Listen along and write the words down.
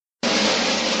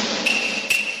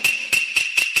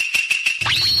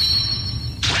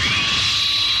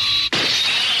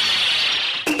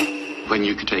when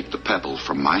you can take the pebble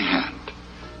from my hand,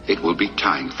 it will be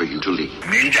time for you to leave.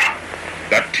 Ninja,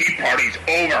 the tea party's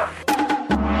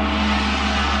over.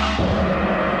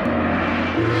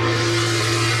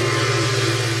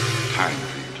 Time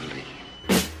for you to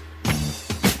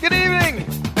leave. Good evening,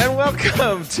 and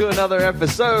welcome to another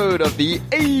episode of the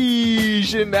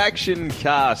Asian Action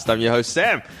Cast. I'm your host,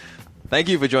 Sam. Thank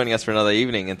you for joining us for another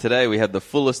evening, and today we have the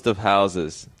fullest of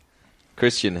houses.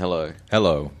 Christian, hello.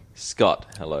 Hello. Scott,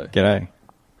 hello. G'day.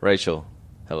 Rachel,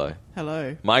 hello.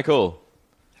 Hello. Michael.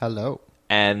 Hello.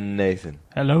 And Nathan.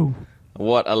 Hello.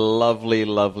 What a lovely,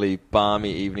 lovely,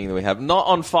 balmy evening that we have. Not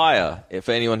on fire,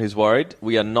 for anyone who's worried.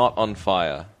 We are not on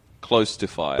fire. Close to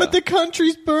fire. But the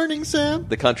country's burning, Sam.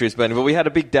 The country is burning, but we had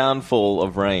a big downfall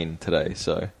of rain today,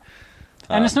 so...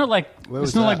 And it's not like where it's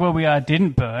was not that? like where we are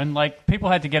didn't burn. Like people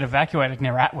had to get evacuated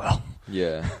near Atwell.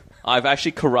 Yeah. I've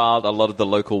actually corralled a lot of the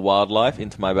local wildlife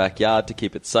into my backyard to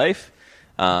keep it safe.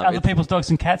 Other people's dogs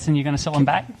and cats, and you're going to sell them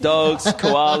back? Dogs,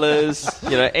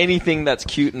 koalas, anything that's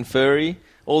cute and furry.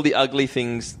 All the ugly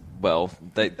things, well,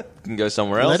 they can go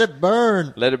somewhere else. Let it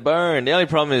burn. Let it burn. The only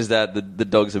problem is that the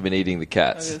dogs have been eating the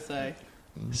I was cats. going to say.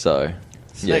 So,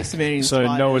 Snakes are eating So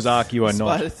spiders. Noah's Ark, you are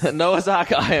not. Spiders. Noah's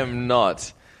Ark, I am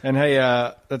not. And hey,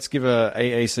 let's give a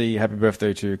AAC happy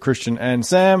birthday to Christian and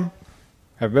Sam.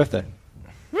 Happy birthday.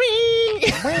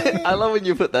 I love when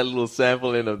you put that little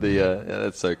sample in of the... yeah,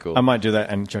 that's so cool. I might do that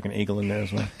and chuck an eagle in there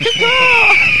as well.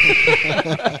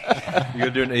 You're going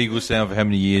to do an eagle sound for how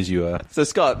many years you are. So,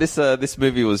 Scott, this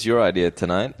movie was your idea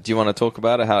tonight. Do you want to talk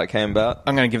about it, how it came about?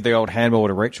 I'm going to give the old handball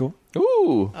to Rachel.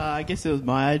 Ooh. I guess it was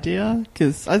my idea,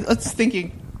 because I was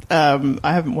thinking, I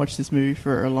haven't watched this movie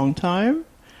for a long time.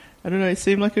 I don't know, it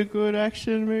seemed like a good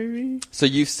action movie. So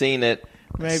you've seen it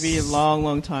Maybe a long,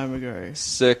 long time ago.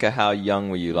 circa how young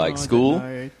were you? Like I don't school?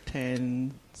 know,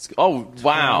 10, Oh,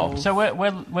 wow. 12.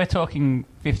 So we're talking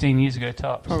 15 years ago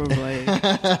tops. Probably.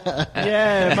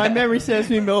 Yeah, my memory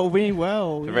serves me really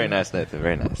well. Very nice, Nathan.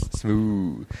 Very nice.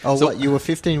 Smooth. Oh, So- what? You were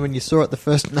 15 when you saw it the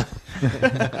first night?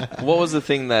 What was the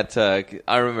thing that...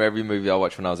 I remember every movie I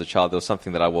watched when I was a child, there was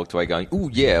something that I walked away going, ooh,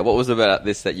 yeah, what was it about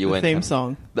this that you The went... theme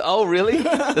song. Oh, really?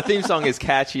 The theme song is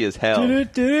catchy as hell. 'Cause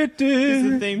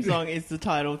the theme song is the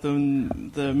title of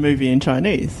the movie in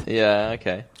Chinese. Yeah,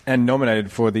 okay. And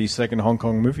nominated for the second Hong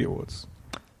Kong Movie Awards.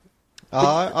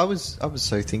 I was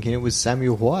so thinking it was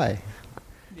Samuel Huai.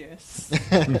 Yes.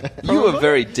 You were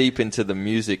very deep into the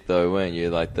music, though, weren't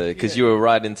you? Like because you were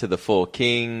right into the Four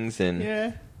Kings and...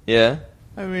 Yeah. Yeah?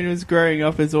 I mean, it was growing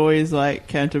up as always like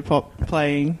Cantopop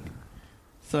playing.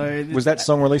 So Was that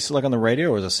song released like on the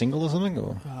radio or as a single or something?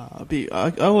 Or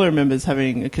all I remember is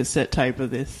having a cassette tape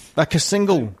of this, like a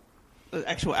single? the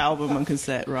actual album on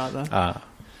cassette rather.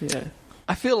 Yeah.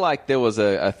 I feel like there was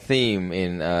a theme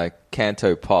in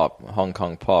Canto pop, Hong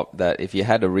Kong pop, that if you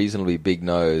had a reasonably big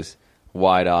nose,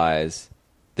 wide eyes,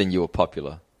 then you were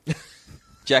popular.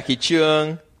 Jackie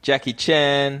Cheung, Jackie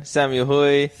Chan, Samuel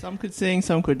Hui. Some could sing,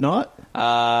 some could not.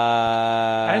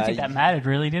 I don't think that mattered,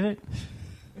 really, did it?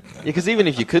 Because even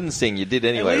if you couldn't sing, you did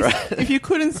anyway, At least, right? if you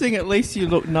couldn't sing, at least you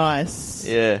looked nice.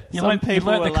 Yeah. You Some learnt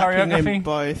people were the lacking in choreography?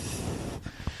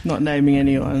 both. Not naming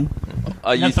anyone.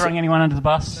 Are you Not throwing anyone under the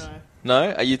bus?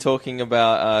 No? Are you talking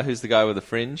about who's the guy with the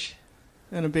fringe?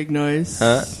 And a big nose.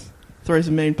 Huh? Throws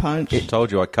a mean punch. I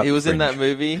told you I cut He the was in fringe. that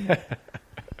movie.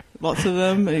 Lots of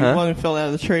them. And Huh? one fell out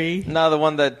of the tree. No, the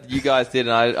one that you guys did,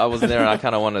 and I wasn't there, and I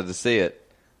kind of wanted to see it.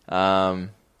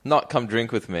 Not Come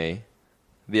Drink With Me.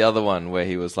 The other one where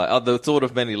he was like, the Thought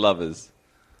of Many Lovers.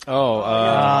 Oh,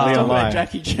 Talking Leon about Lai.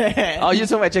 Jackie Chan. Oh, you're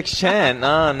talking about Jackie Chan?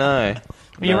 Oh, no.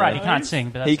 But you're No. right, he can't sing.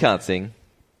 But that's, He can't sing.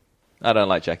 I don't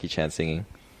like Jackie Chan singing.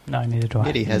 No, neither do I.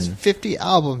 Yet he has 50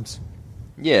 albums.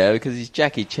 Yeah, because he's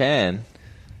Jackie Chan.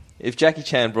 If Jackie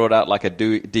Chan brought out like a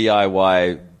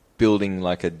DIY building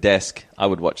like a desk, I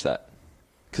would watch that.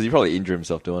 Because he'd probably injure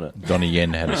himself doing it. Donnie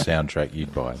Yen had a soundtrack,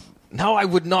 you'd buy it. No, I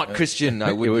would not, Christian.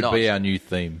 I would It would not. be our new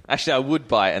theme. Actually, I would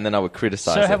buy it, and then I would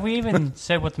criticize So it. have we even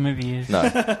said what the movie is? No.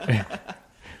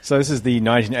 So this is the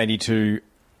 1982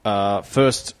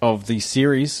 first of the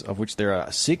series, of which there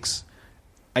are 6.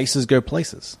 Aces Go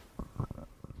Places.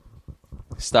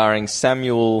 Starring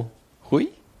Samuel Hui?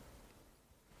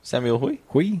 Samuel Hui?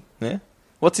 Hui? Yeah.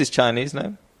 What's his Chinese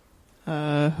name?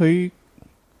 Who?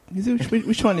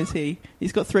 Which one is he?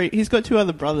 He's got 3. He's got 2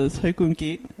 other brothers. Hu Kun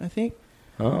Git, I think.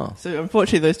 Oh. So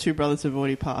unfortunately, those 2 brothers have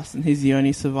already passed, and he's the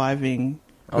only surviving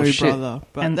Oh, Hui shit. brother.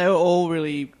 But And- they were all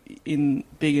really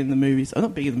big in the movies. Oh,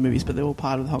 not big in the movies, but they were all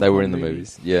part of the Hong They Kong were in the movie.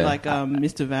 movies, yeah. Like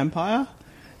Mr. Vampire.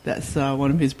 That's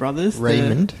one of his brothers.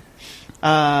 Raymond.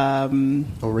 I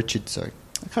Or Richard, sorry.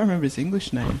 can't remember his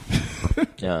English name.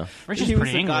 Yeah. Richard's He was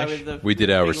pretty the guy English. with the We did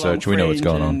our big, research. long We know what's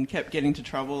fringe going on. and kept getting into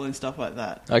trouble and stuff like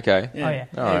that. Okay. Oh yeah.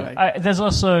 All right. Anyway. There's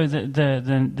also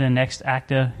the next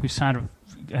actor who's kind of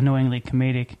annoyingly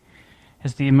comedic.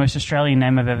 Has the most Australian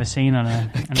name I've ever seen on an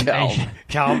Asian.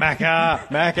 Carl Macca,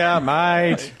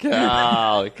 mate.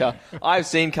 Carl. I've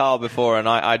seen Carl before, and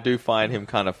I do find him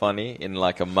kind of funny in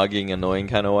like a mugging, annoying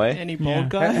kind of way. Any bald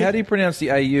guy? How do you pronounce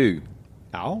the AU?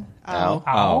 Ow. Ow.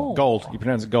 Oh. Gold. You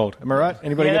pronounce it gold. Am I right?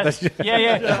 Anybody Yeah, get that?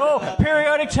 yeah. Oh,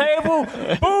 periodic table.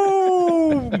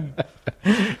 Boom.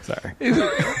 Sorry.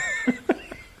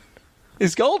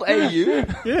 Is Gold AU?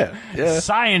 Yeah.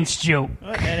 Science joke.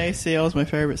 NACL is my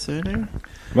favourite surname.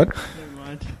 What? Never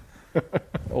mind.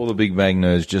 All the Big Bang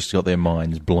nerds just got their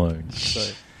minds blown.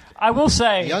 I will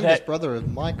say Youngest that brother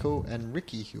of Michael and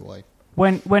Ricky Huey.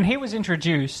 when he was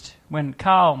introduced, when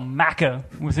Carl Macca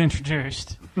was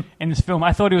introduced in this film,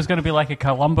 I thought he was going to be like a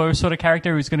Columbo sort of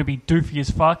character who's going to be doofy as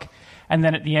fuck, and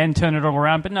then at the end turn it all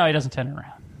around. But no, he doesn't turn it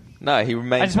around. No, he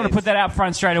remains. I just want to put that out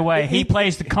front straight away. He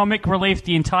plays the comic relief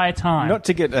the entire time. Not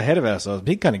to get ahead of ourselves, but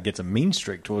he kind of gets a mean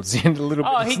streak towards the end a little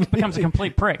Oh, bit. he becomes a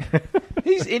complete prick.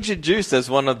 He's introduced as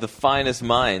one of the finest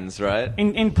minds, right?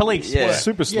 In police Yeah. work.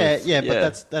 Super Yeah, sleuth. yeah, but Yeah.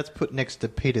 that's put next to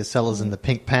Peter Sellers in the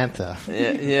Pink Panther.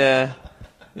 Yeah.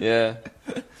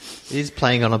 He's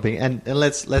playing on a big, and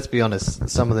let's be honest.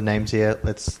 Some of the names here.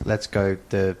 Let's go.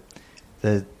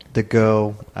 The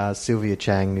girl Sylvia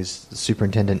Chang is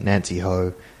Superintendent Nancy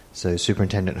Ho, so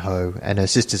Superintendent Ho, and her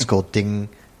sister's called Ding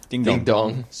Ding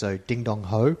dong. So Ding Dong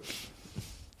Ho.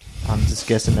 I'm just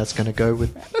guessing that's going to go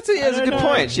with. That's a good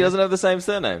point. She doesn't have the same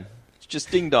surname. It's just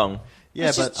Ding Dong. Yeah,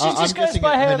 It's but just- she I'm just goes guessing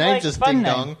by her her, name's like, just fun Ding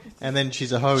name. Dong, and then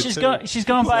she's a ho She's too.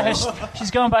 going by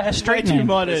her street Too name.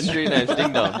 modern. Street name's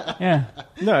Ding Dong. Yeah.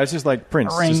 No, it's just like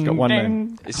Prince. It's just got one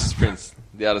name. It's just Prince,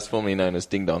 the artist formerly known as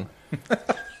Ding Dong.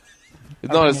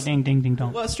 It's not Ding, as. ding, ding, ding,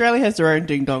 dong. Well, Australia has their own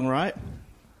ding dong, right?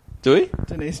 Do we?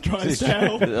 Denise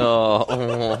Drysdale.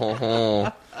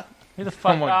 Oh. Who the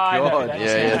fuck? Oh my I know God. who that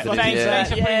is. Yeah, Thanks, yeah, thanks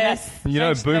yeah. for bringing that. You know,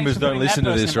 Thanks boomers for don't bringing listen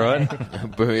that to this,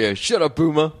 person right? Yeah, shut up,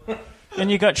 Boomer. Then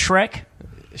you got Shrek.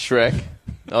 Shrek.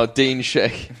 Oh, Dean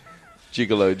Sheck.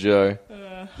 Gigolo Joe.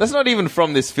 That's not even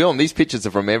from this film. These pictures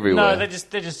are from everywhere. No, they're just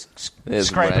There's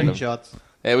scraping. random. Shots.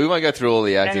 Yeah, we won't go through all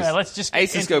the actors. Anyway, let's just get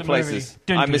Aces into Go the movie. Places.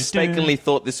 Dun, I dun, mistakenly dun.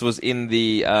 thought this was in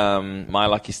the My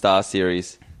Lucky Star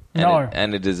series. And No.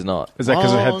 and it is not. Is that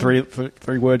because it had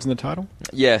three words in the title?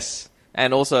 Yes.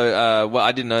 And also, well,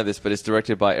 I didn't know this, but it's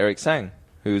directed by Eric Sang,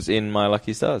 who's in My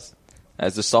Lucky Stars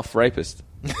as the soft rapist.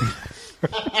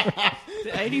 The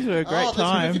 80s were a great Oh, this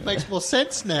time. movie makes more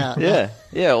sense now. Yeah.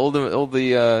 All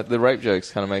the rape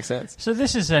jokes kind of make sense. So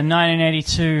this is a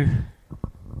 1982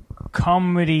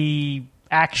 comedy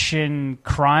action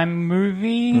crime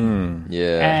movie,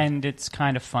 Yeah. and it's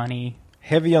kind of funny.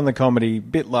 Heavy on the comedy,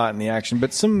 bit light in the action,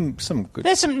 but some good.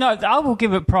 There's some. No, I will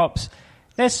give it props.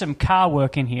 There's some car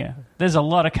work in here. There's a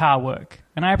lot of car work,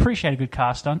 and I appreciate a good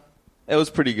car stunt. It was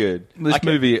pretty good. This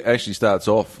movie actually starts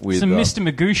off with Some Mr.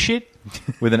 Magoo shit.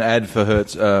 with an ad for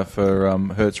Hertz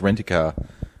Hertz Rent-A-Car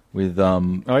with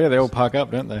Oh yeah, they all park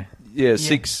up, don't they?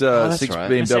 six that's six right.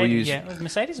 BMWs. Mercedes, yeah,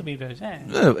 Mercedes will be those.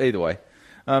 Yeah. Either way,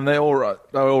 they all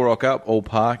rock up, all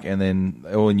park, and then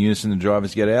all in unison. The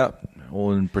drivers get out,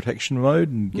 all in protection mode.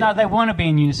 And No, they want to be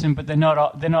in unison, but they're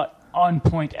not. They're not on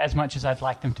point as much as I'd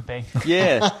like them to be.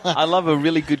 Yeah. I love a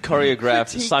really good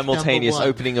choreographed Critique simultaneous number one.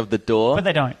 opening of the door. But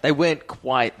they don't. They weren't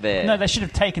quite there. No, they should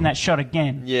have taken that shot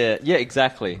again. Yeah,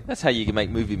 exactly. That's how you can make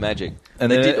movie magic. And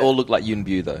And they then did it- all look like Yun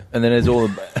Bu, though. And then as all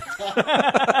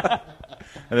the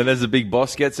and then as the big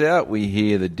boss gets out, we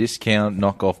hear the discount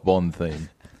knockoff Bond theme.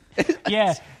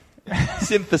 Yeah.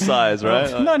 Synthesize,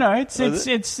 right? No, it's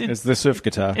It's the surf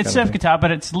guitar. kind it's of surf thing. guitar,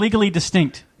 but it's legally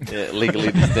distinct. Yeah,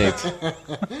 legally distinct.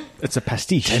 It's a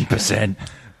pastiche. 10%.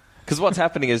 Because what's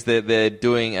happening is they're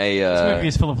doing This movie a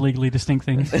is full of legally distinct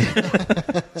things.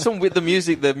 some with the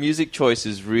music. The music choice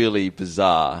is really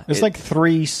bizarre. There's like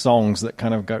three songs that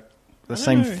kind of go the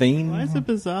same theme. Why is it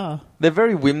bizarre? They're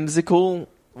very whimsical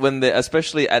when they're,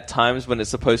 especially at times when it's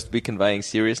supposed to be conveying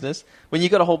seriousness. When you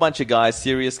got a whole bunch of guys,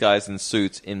 serious guys in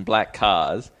suits in black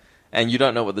cars, and you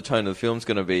don't know what the tone of the film's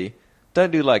going to be,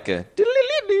 don't do like a.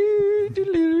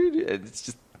 It's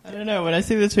just I don't know. When I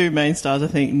see the two main stars, I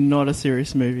think not a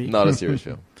serious movie. not a serious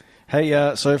film.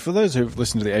 Hey, so for those who've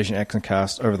listened to the Asian Accent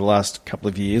Cast over the last couple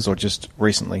of years or just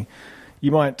recently,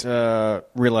 you might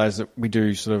realize that we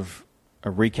do sort of a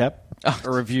recap, a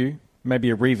review, maybe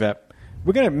a revap.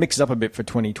 We're going to mix it up a bit for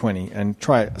 2020 and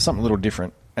try something a little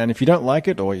different. And if you don't like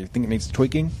it or you think it needs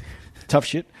tweaking, tough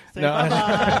shit. Give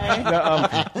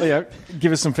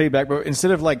us some feedback. But instead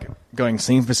of like going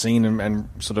scene for scene and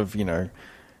sort of,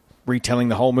 retelling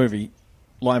the whole movie,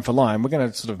 line for line. We're going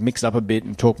to sort of mix it up a bit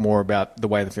and talk more about the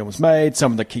way the film was made,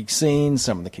 some of the key scenes,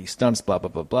 some of the key stunts, blah, blah,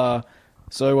 blah, blah.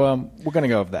 So we're going to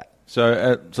go over that.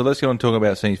 So let's go and talk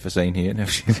about scene for scene here.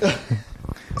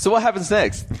 So what happens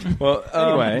next? Well,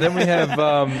 Anyway. then we have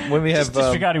Just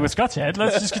disregarding what Scott said,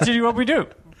 let's just continue what we do.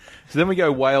 So then we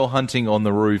go whale hunting on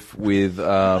the roof with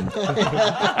the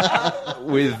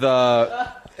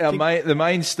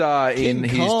main star in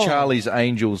his Kong. Charlie's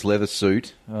Angels leather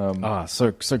suit.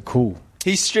 So cool.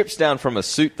 He strips down from a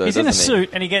suit, though, He's in a doesn't he? suit,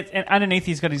 and and underneath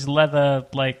he's got his leather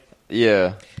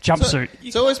Yeah. jumpsuit.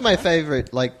 It's always my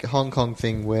favorite, like, Hong Kong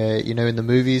thing where, you know, in the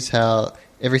movies, how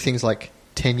everything's like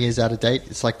 10 years out of date.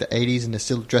 It's like the 80s and they're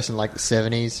still dressing like the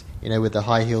 70s, you know, with the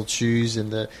high-heeled shoes and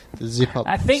the zip-up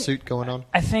suit going on.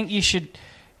 I think you should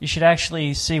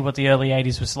actually see what the early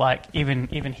 80s was like, even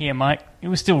here, Mike. It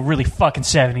was still really fucking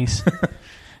 70s.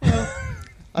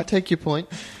 I take your point.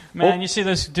 Man, you see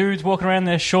those dudes walking around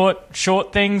their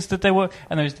short things that they were,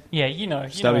 and those, you know,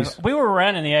 Stubbies. we were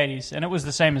around in the 80s, and it was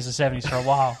the same as the 70s for a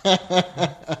while.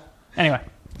 Anyway,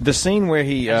 The scene where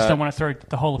he I just don't want to throw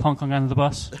the whole of Hong Kong under the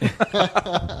bus.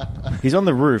 he's on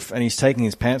the roof and he's taking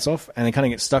his pants off and he kind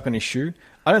of gets stuck on his shoe.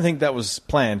 I don't think that was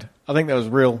planned. I think that was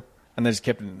real, and they just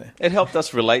kept it in there. It helped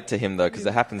us relate to him, though, because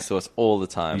it happens to us all the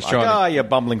time. He's trying You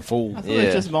bumbling fool. I thought Yeah. it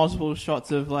was just multiple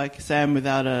shots of like Sam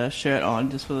without a shirt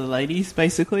on, just for the ladies,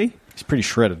 basically. He's pretty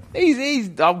shredded.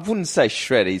 He's I wouldn't say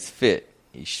shredded. He's fit.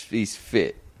 He's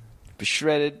fit. But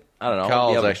shredded, I don't know.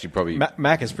 Carl's Yeah, actually probably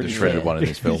Mac is the pretty shredded one in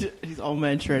this film. He's old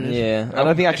man shredded. Yeah, I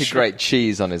don't think I could grate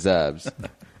cheese on his abs.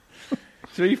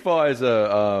 So he fires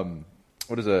a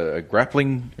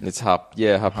grappling It's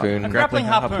harpoon. Grappling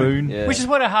harpoon, Yeah. which is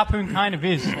what a harpoon kind of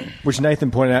is. Which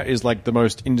Nathan pointed out is like the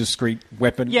most indiscreet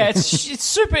weapon. Yeah, it's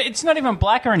super. It's not even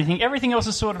black or anything. Everything else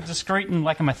is sort of discreet and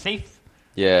like I'm a thief.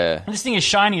 Yeah. And this thing is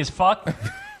shiny as fuck,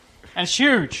 and it's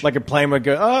huge. Like a plane would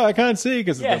go, I can't see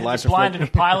because yeah, the lights it's blinded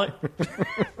reflecting. a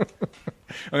pilot.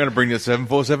 I'm going to bring the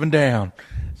 747 down.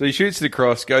 So he shoots it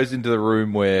across, goes into the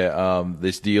room where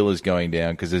this deal is going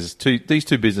down because these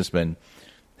two businessmen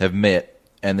have met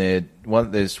and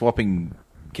they're swapping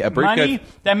a Money.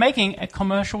 briefcase. They're making a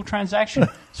commercial transaction,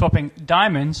 swapping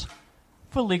diamonds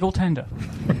for legal tender.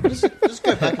 Just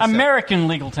go back a step. American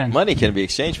legal tender. Money can be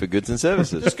exchanged for goods and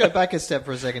services. Just go back a step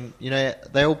for a second. You know,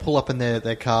 they all pull up in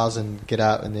their cars and get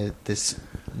out in this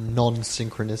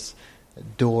non-synchronous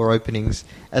door openings,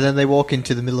 and then they walk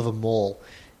into the middle of a mall.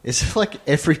 It's like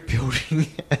every building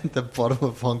at the bottom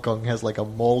of Hong Kong has like a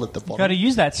mall at the bottom. Got to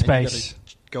use that And you gotta space.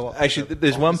 go up Actually, to the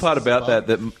there's one part offices about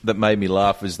above. that made me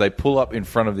laugh. Is they pull up in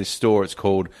front of this store. It's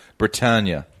called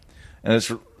Britannia, and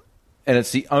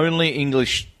it's the only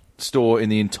English store in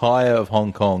the entire of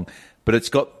Hong Kong. But it's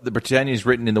got the Britannia's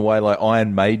written in the way like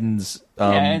Iron Maiden's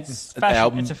Yeah, it's fashion.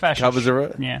 album It's a fashion. covers are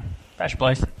it. Yeah, fashion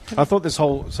place. I thought this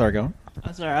whole... Sorry, go on.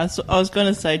 Sorry, I was going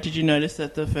to say, did you notice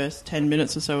that the first 10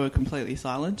 minutes or so were completely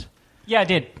silent? Yeah, I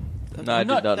did. No, I did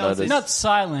not that was notice. Not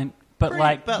silent, but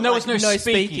like But no, like, was no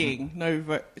speaking. Yeah.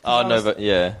 Because I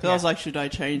was like, should I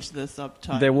change the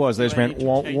subtitle? There was. They just Do I went, need to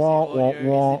wah, change the wah,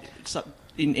 audio? wah, Is it sub-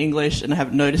 in English, and I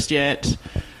haven't noticed yet.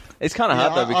 It's kind of Yeah,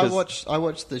 hard, though, because... I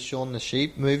watched the Shaun the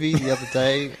Sheep movie the other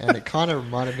day, and it kind of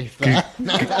reminded me of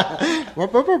that.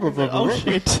 Oh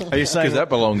shit! Are you saying Because that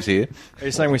belongs here. Are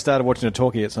you saying we started watching a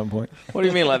talkie at some point? What do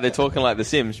you mean, like they're talking like The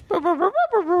Sims?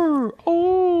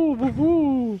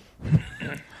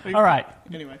 All right,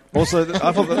 Anyway, Also,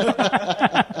 I thought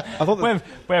that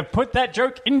we've put that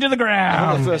joke into the the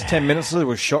ground. first 10 minutes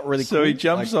was shot really So cool. he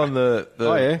jumps on the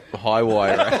Oh, yeah. high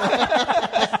wire.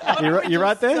 You're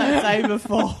right there? say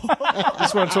before.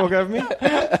 Just want to talk over me?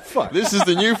 This is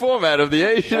the new format of the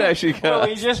Asian Action Well,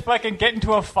 we Cast. just fucking get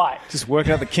into a fight. Just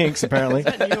working out the kinks, apparently.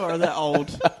 You are that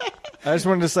old. I just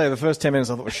wanted to say the first 10 minutes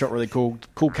I thought was shot really cool.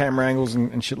 Cool camera angles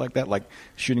and shit like that, like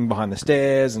shooting behind the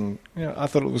stairs, and I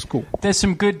thought it was cool. There's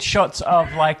some good shots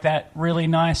of like that really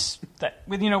nice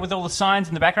with all the signs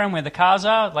in the background where the cars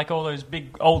are, like all those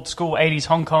big old school 80s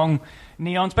Hong Kong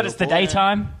neons, but it's the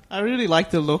daytime. I really like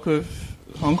the look of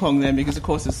Hong Kong then, because of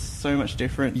course it's so much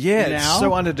different. Yeah, now. it's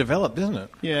so underdeveloped, isn't it?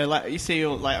 Yeah, like you see,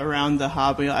 like around the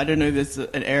harbour. I don't know. There's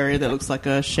an area that looks like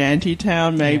a shanty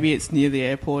town. Maybe it's near the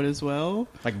airport as well.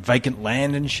 Like vacant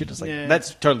land and shit. It's like Yeah.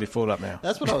 that's totally filled up now.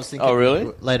 That's what I was thinking. Oh, really?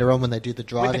 Later on when they do the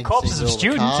driving corpses scenes of with all the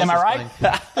students, cars, am I it's right?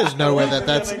 going, there's no way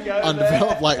that's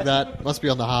undeveloped like that. Must be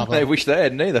on the harbour. They wish they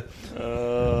hadn't either.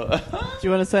 Do you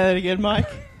want to say that again, Mike?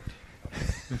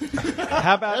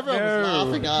 How about Everyone was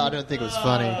laughing. I don't think it was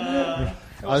funny.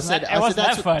 I said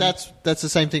that's the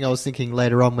same thing I was thinking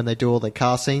later on when they do all the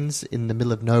car scenes in the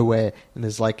middle of nowhere, and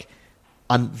there's like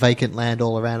vacant land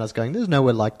all around. I was going, there's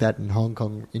nowhere like that in Hong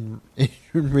Kong in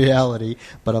reality.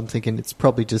 But I'm thinking it's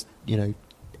probably just,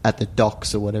 at the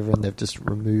docks or whatever, and they've just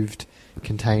removed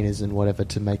containers and whatever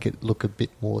to make it look a bit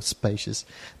more spacious.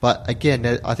 But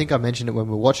again, I think I mentioned it when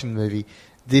we were watching the movie.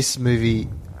 This movie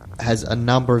has a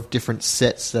number of different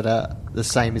sets that are the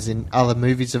same as in other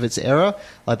movies of its era.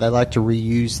 Like they like to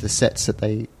reuse the sets that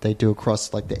they do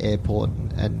across like the airport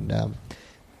and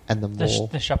the mall.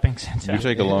 The shopping centre. You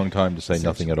take a long time to say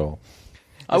nothing at all.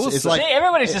 I will It's say, like- See,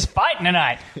 everybody's just fighting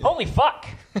tonight. Holy fuck.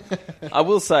 I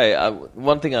will say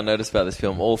one thing I noticed about this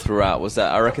film all throughout was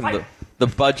that I reckon the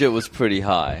budget was pretty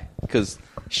high because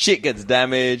shit gets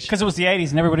damaged. Because it was the 80s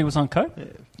and everybody was on coke?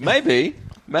 Maybe.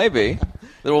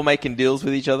 They're all making deals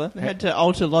with each other. They had to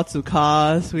alter lots of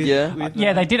cars. With, Yeah. with,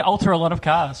 Yeah, they did alter a lot of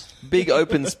cars. Big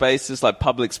open spaces, like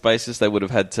public spaces, they would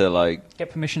have had to, like... Get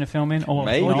permission to film in. Or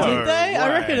Maybe. or not. Did they? I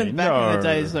reckon way. back in the No.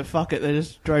 days, like, fuck it, they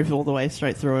just drove all the way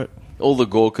straight through it. All the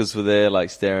Gorkas were there, like,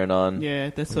 staring on. Yeah,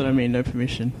 that's what I mean, no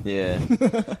permission. Yeah.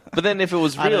 But then if it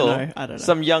was I real, don't know.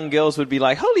 some young girls would be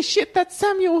like, holy shit, that's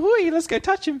Samuel Hui, let's go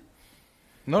touch him.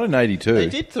 Not in 82. They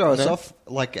did throw us No. off,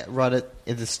 like right at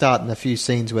the start in a few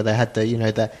scenes where they had the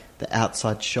the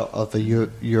outside shot of the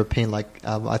European, like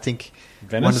I think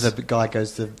Venice? one of the guy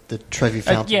goes to the Trevi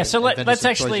Fountain. yeah, so and Venice let's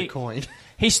and throws actually- a coin.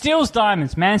 He steals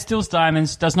diamonds. Man steals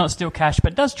diamonds, does not steal cash,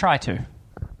 but does try to.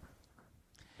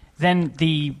 Then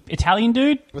the Italian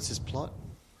dude... What's his plot?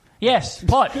 Yes,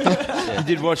 plot. You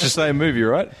did watch the same movie,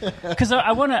 right? Because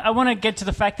I want to get to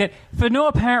the fact that for no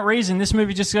apparent reason, this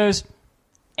movie just goes,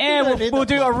 don't need we'll that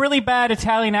do plot. a really bad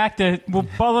Italian actor. We'll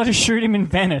bother to shoot him in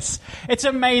Venice. It's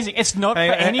amazing. It's not for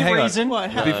any hang on.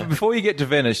 reason. Before you get to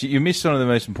Venice, you missed one of the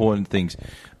most important things.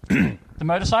 The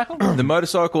motorcycle? The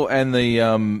motorcycle and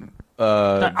the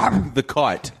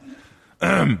kite.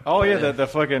 Oh yeah, the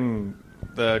fucking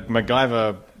the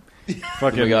MacGyver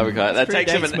fucking MacGyver guy. That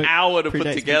takes him Predates an Mac- hour to put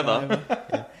predates together.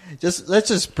 MacGyver. Let's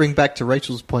just bring back to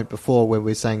Rachel's point before, where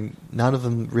we're saying none of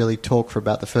them really talk for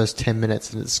about the first 10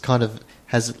 minutes, and it's kind of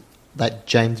has that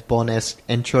James Bond-esque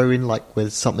intro in, like where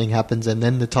something happens and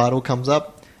then the title comes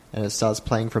up and it starts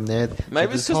playing from there.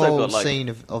 Maybe this it's 'cause they've whole got, like- scene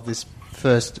of this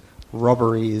first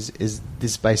robbery is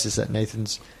this basis that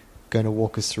Nathan's going to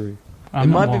walk us through. It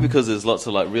might be because there's lots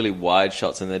of like really wide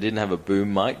shots and they didn't have a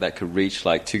boom mic that could reach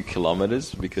like 2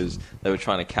 kilometers because they were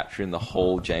trying to capture in the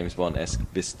whole James Bond-esque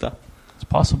vista. It's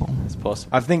possible. It's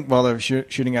possible. I think while they were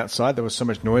shooting outside, there was so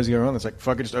much noise going on. It's like,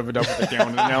 fuck it, just overdub with the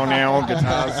down now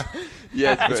guitars.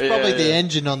 Yeah, It's probably the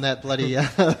engine on that bloody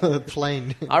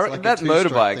plane. It's I reckon like a that two-stroke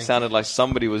motorbike thing. sounded like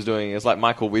somebody was doing. It's like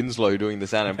Michael Winslow doing the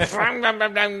sound.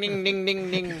 And ding, ding,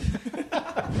 ding, ding.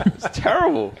 It's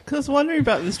terrible. Cause I was wondering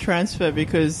about this transfer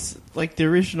because, like,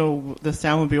 the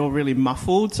sound would be all really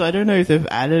muffled. So I don't know if they've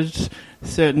added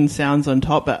certain sounds on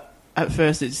top. But at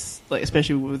first, it's like,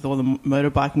 especially with all the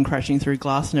motorbike and crashing through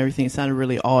glass and everything, it sounded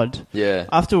really odd. Yeah.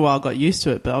 After a while, I got used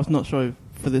to it, but I was not sure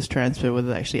for this transfer whether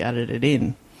they actually added it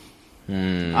in.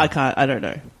 I don't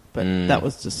know, but that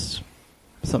was just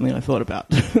something I thought about.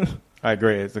 I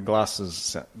agree. It's the glass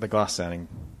sounding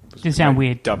Did sound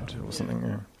weird. dubbed or something.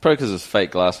 Yeah. Probably because it's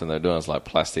fake glass when they're doing it. It's like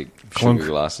plastic Clunk.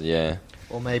 sugar glass. Yeah.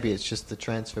 Or maybe it's just the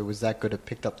transfer was that good it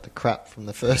picked up the crap from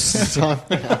the first time.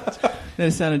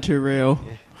 It sounded too real.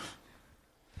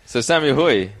 So Samuel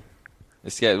Hui.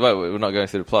 Wait, we're not going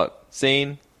through the plot.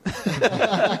 Scene.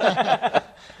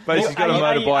 But he's got a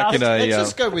Are you motorbike and Let's a...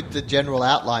 just go with the general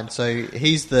outline. So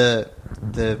he's the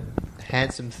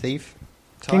handsome thief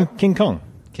type. King Kong.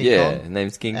 King Yeah, Kong. his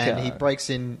name's King And Kong. he breaks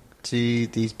into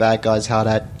these bad guys hard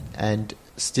at and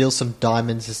steals some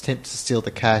diamonds, attempts to steal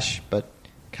the cash, but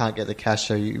can't get the cash,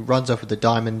 so he runs off with the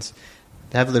diamonds.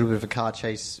 They have a little bit of a car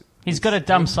chase. He's got a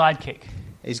dumb sidekick.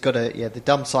 He's got the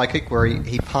dumb psychic where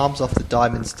he palms off the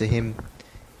diamonds to him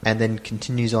and then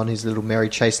continues on his little merry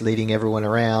chase leading everyone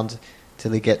around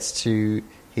till he gets to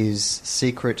his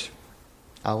secret,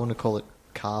 I want to call it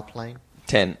car plane.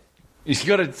 Tent. He's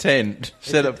got a tent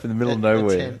set up in the middle of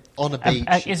nowhere. tent on a beach.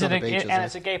 Is It's it on a beach, and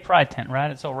it's a gay pride tent, right?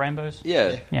 It's all rainbows.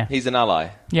 Yeah. Yeah. He's an ally.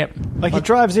 Yep. Like he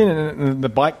drives in and the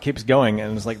bike keeps going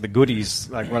and it's like the goodies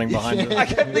like running behind him. I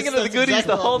kept thinking of the goodies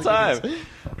exactly the whole what I'm time.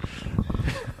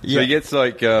 So he gets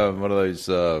like one of those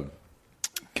cart.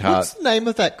 What's the name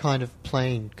of that kind of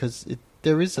plane? Because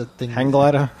there is a thing. Hang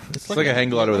glider. It's like a hang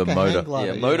glider with a motor. hang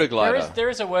glider, Yeah, motor glider. There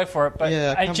is a word for it, but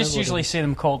Yeah, I I can't just remember usually what see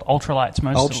them called ultralights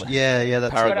mostly. Yeah,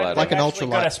 that's Paraglider. right. Like an They've actually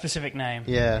got a ultralight. specific name.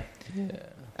 Yeah.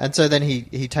 And so then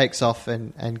he takes off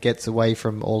and gets away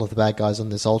from all of the bad guys on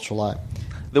this ultralight.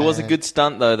 There was a good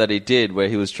stunt, though, that he did where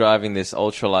he was driving this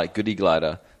ultralight goodie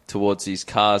glider towards these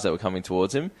cars that were coming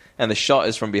towards him. And the shot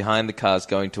is from behind the cars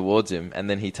going towards him. And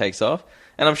then he takes off.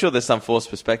 and I'm sure there's some forced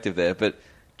perspective there, but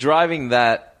driving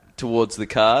that towards the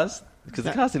cars, because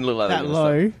the cars didn't look like that they were gonna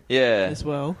low stop. Yeah. as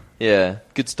well. Yeah.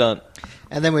 Good stunt.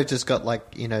 And then we've just got,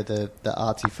 like, the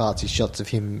artsy-fartsy shots of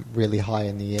him really high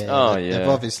in the air. Oh, They've yeah.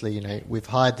 obviously, we've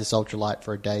hired this ultralight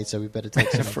for a day, so we better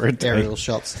take some For a day. aerial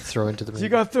shots to throw into the movie. You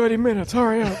got 30 minutes.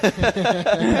 Hurry up.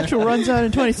 Petrol runs out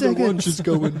in 20 seconds.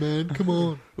 going, man. Come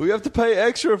on. We have to pay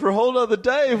extra for a whole other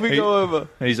day if we go over.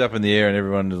 He's up in the air and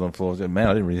everyone is on the floor. Man,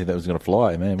 I didn't really think that was going to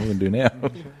fly. Man, what are we going to do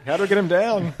now? How do we get him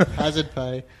down? Hazard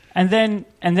pay. And then,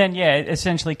 yeah, it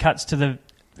essentially cuts to the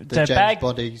The James bag.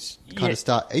 Bondies kind Yeah. of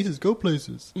start, Aces go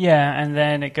places. Yeah, and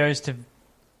then it goes to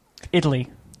Italy.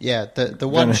 Yeah, the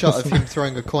one shot of him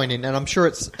throwing a coin in, and I'm sure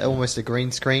it's almost a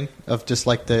green screen of just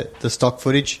like the stock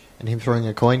footage and him throwing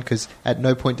a coin, because at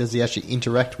no point does he actually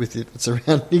interact with the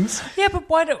surroundings. Yeah, but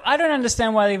I don't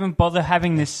understand why they even bother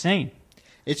having this scene.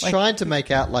 It's trying to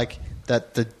make out like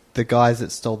that the guys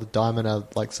that stole the diamond are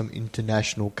like some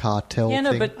international cartel Yeah, no,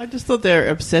 thing. but I just thought they're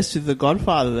obsessed with The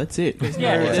Godfather. That's it. There's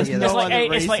yeah, no, there's yeah, no it's like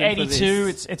other it's like reason for 82.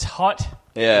 this. It's hot,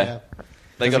 Yeah.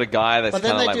 They got a guy that's But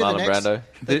then kind of they like do the Marlon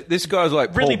next- Brando. This guy's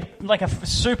like really Paul, like a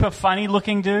super funny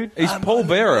looking dude. he's Paul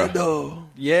Bearer.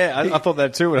 Yeah, I thought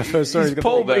that too when I first saw He's, it.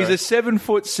 Paul, he's a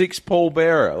 7'6" Paul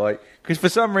Bearer. Like, because for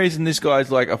some reason this guy's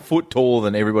like a foot taller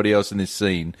than everybody else in this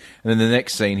scene, and then the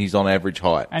next scene he's on average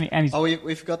height. And he's Oh,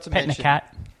 we forgot to petting a mention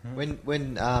cat. when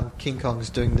King Kong's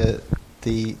doing the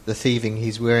thieving,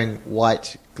 he's wearing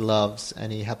white gloves,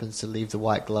 and he happens to leave the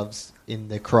white gloves in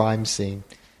the crime scene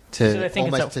So they to think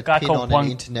it's almost a to guy pin called on Wang.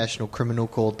 an international criminal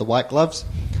called the White Gloves.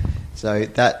 So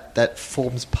that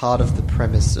forms part of the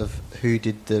premise of who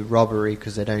did the robbery,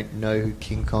 because they don't know who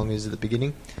King Kong is at the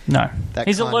beginning. No, That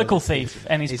he's a kind local of- thief,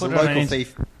 and he's a put it on local an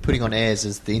thief putting on airs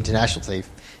as the international thief,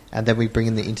 and then we bring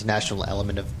in the international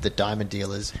element of the diamond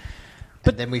dealers,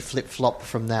 and then we flip flop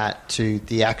from that to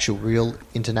the actual real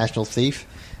international thief,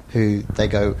 who they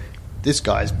go, this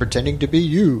guy's pretending to be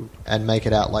you, and make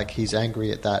it out like he's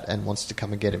angry at that and wants to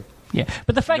come and get him. Yeah,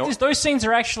 but the fact is, those scenes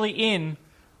are actually in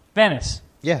Venice.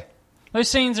 Yeah. Those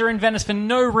scenes are in Venice for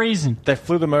no reason. They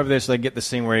flew them over there so they get the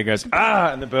scene where he goes,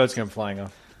 and the birds come flying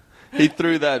off. He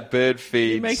threw that bird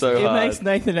feed It makes, so it hard. makes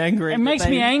Nathan angry. It makes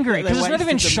me angry because it's not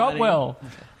even shot shot well.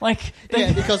 Like,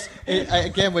 Yeah, because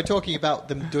again, we're talking about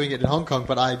them doing it in Hong Kong,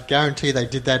 but I guarantee they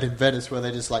did that in Venice, where they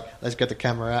just like, let's get the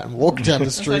camera out and walk down the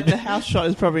It's like street. the house shot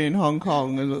is probably in Hong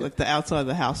Kong, and like the outside of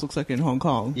the house looks like in Hong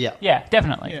Kong. Yeah. yeah,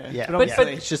 definitely. Yeah. But But,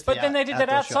 obviously, it's just but the then they did that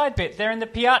outdoor outside shot. bit. They're in the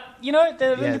piazza. You know,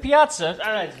 they're in Yeah. the piazza.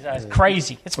 It's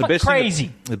crazy. It's fucking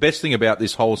crazy. The best thing about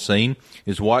this whole scene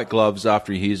is White Gloves,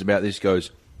 after he hears about this, goes,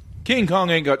 King Kong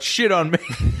ain't got shit on me.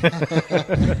 He's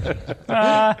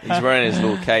wearing his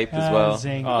little cape as well.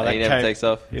 zing. Oh, that that he never cape. takes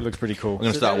off. He looks pretty cool. I'm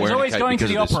going to start He's wearing a always cape going to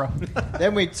because the of this. opera.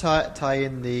 Then we tie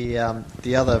in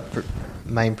the other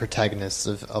main protagonists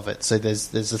of it. So there's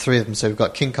the three of them. So we've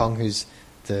got King Kong, who's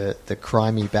the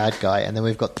crimey bad guy, and then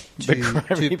we've got two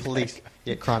crimey police.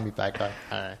 Yeah, crimey bad guy.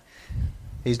 I don't know.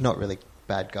 He's not really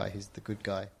bad guy. He's the good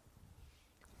guy.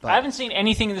 I haven't seen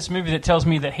anything in this movie that tells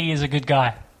me that he is a good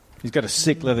guy. He's got a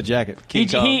sick leather jacket.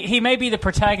 He may be the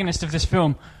protagonist of this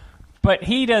film, but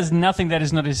he does nothing that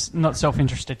is not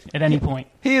self-interested at any point.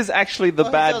 He is actually the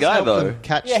Well, he bad does guy, help though. them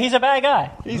Catch, Yeah, he's a bad guy.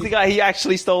 He's the guy. He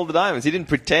actually stole the diamonds. He didn't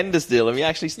pretend to steal them. He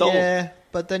actually stole them. yeah,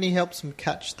 but then he helps him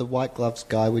catch the White Gloves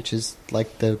guy, which is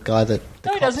like the guy that. the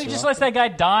No, he cops doesn't. He are just after. lets that guy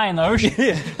die in the ocean.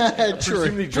 True.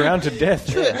 Presumably drowned to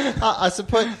death. I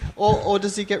suppose, or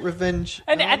does he get revenge?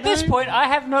 And I at don't this know. point, I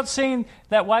have not seen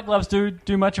that White Gloves do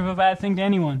much of a bad thing to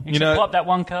anyone, except know- blow up that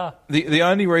one car. The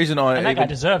only reason And that guy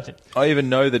deserved it. I even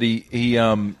know that he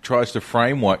tries to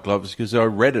frame White Gloves because I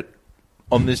read it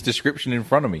on this description in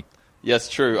front of me. Yes,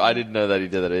 true. I didn't know that he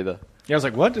did that either. Yeah, I was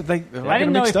like, what? Did they? I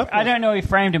didn't know. Mixed up? I don't know he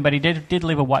framed him, but he did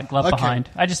leave a white glove Okay. behind.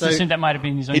 I just So- assumed that might have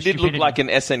been his own He did look stupidity. like an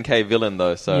SNK villain,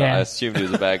 though, so Yeah. I assumed he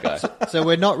was a bad guy. So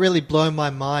we're not really blowing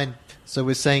my mind. So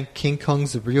we're saying King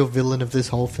Kong's the real villain of this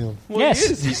whole film. Well, Yes.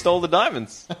 he is. He stole the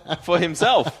diamonds for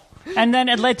himself. And then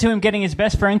it led to him getting his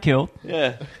best friend killed.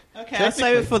 Yeah. Okay, I'll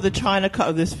save it for the China cut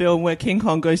of this film where King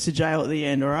Kong goes to jail at the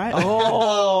end, alright?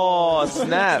 Oh,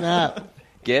 snap.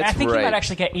 Gets I think he raped. might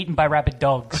actually get eaten by rabid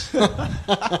dogs. Do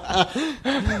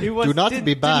not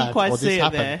be bad, Didn't quite or this see it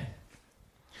happened. there.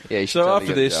 Yeah, he should So totally after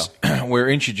go to this, jail. we're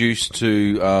introduced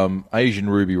to Asian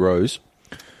Ruby Rose.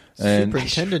 And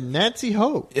Superintendent Nancy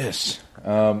Ho. yes,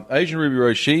 Asian Ruby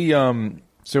Rose, she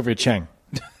Sylvia Chang.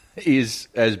 is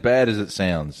as bad as it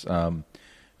sounds.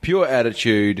 Pure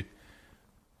attitude.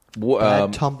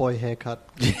 Bad tomboy haircut.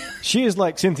 She is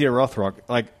like Cynthia Rothrock.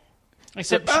 Like,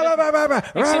 Except she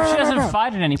doesn't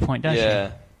fight at any point, does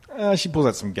Yeah. She pulls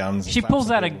out some guns. and She slaps pulls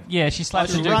some out a people. she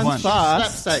slaps a She dude runs once.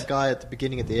 fast. Slaps that guy at the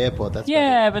beginning at the airport. That's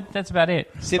Yeah, but that's about it.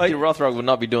 Cynthia Rothrock would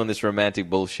not be doing this romantic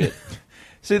bullshit.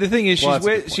 See, the thing is, Well, that's a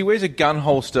good she wears a gun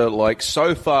holster like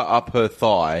so far up her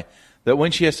thigh that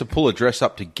when she has to pull a dress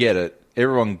up to get it,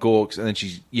 everyone gawks, and then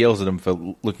she yells at them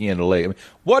for looking at her leg. I mean,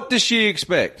 what does she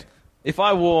expect? If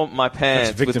I wore my pants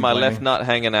That's with victim my blaming. left nut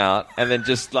hanging out and then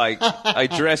just like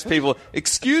address people,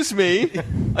 excuse me,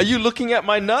 are you looking at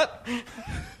my nut?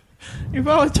 If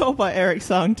I was told by Eric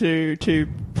Sung to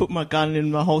put my gun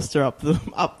in my holster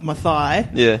up my thigh,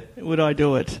 Yeah. would I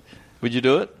do it? Would you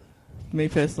do it? Me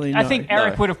personally, no. I think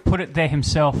Eric would have put it there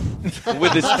himself.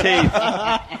 With his teeth.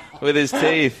 With his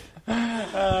teeth.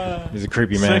 He's a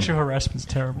creepy man. Sexual harassment's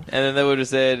terrible. And then they would have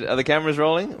said, are the cameras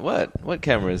rolling? What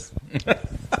cameras?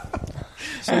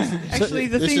 Actually,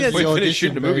 the This thing is that's the We finished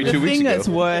shooting a movie the 2 weeks thing ago. that's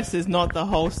worse is not the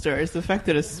holster; it's the fact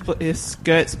that his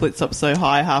skirt splits up so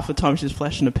high half the time she's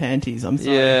flashing her panties. I'm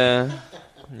sorry. Yeah.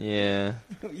 Yeah.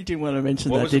 You didn't want to mention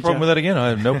What that, was the did problem you? with that again? I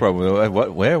have no problem with it.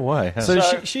 What? Where? Why? How?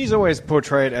 So she's always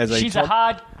portrayed as a She's top,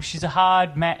 a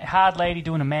hard lady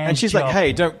doing a man's and she's job. like,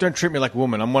 "Hey, don't treat me like a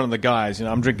woman. I'm one of the guys. You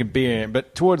know, I'm drinking beer."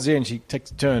 But towards the end, she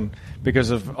takes a turn because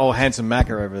of handsome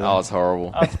Macca over there. Oh, it's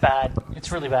horrible. Oh, it's bad.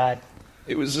 It's really bad.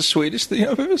 It was the sweetest thing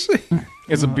I've ever seen.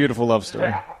 It's a beautiful love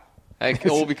story.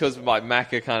 All because like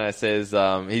Macca kind of says,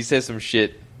 he says some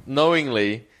shit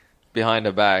knowingly behind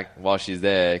her back while she's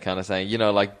there, kind of saying, you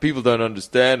know, like people don't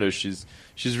understand her. She's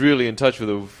really in touch with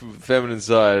her feminine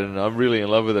side, and I'm really in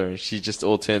love with her. And she just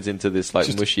all turns into this like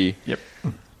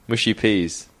mushy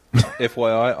peas.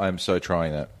 FYI, I'm so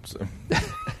trying that. So.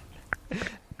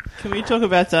 Can we talk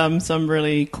about some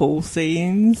really cool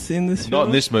scenes in this film? Not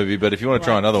in this movie, but if you want to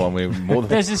try another one, we're more than.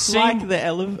 There's a scene.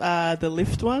 Like the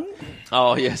lift one,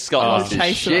 Oh yeah, Scott the lost his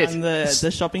chase shit. around the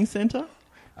shopping centre.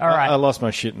 All right. I lost my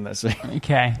shit in that scene.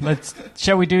 Okay,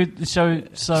 shall we do so?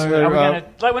 Are we gonna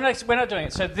like we're not doing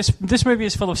it. So this movie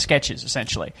is full of sketches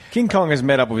essentially. King Kong has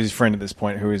met up with his friend at this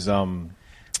point, who is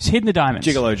It's Hidden the Diamonds.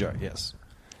 Gigolo Joe. Yes,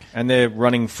 and they're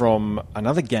running from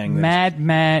another gang. Mad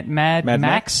Max?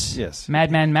 Max. Yes.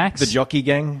 Madman Max. The jockey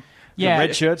gang. Yeah. The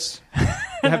red shirts.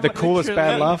 They have the coolest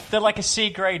bad laugh. They're like a C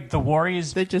grade, the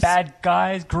Warriors They're just- bad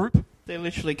guys group. They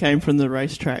literally came from the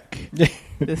racetrack.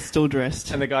 They're still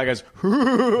dressed. And the guy goes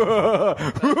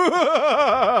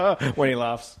when he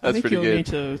laughs. I That's think pretty you'll good.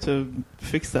 need to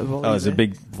fix that volume. Oh, there's a there.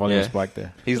 big volume Yeah. spike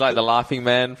there. He's like the laughing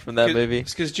man from that movie.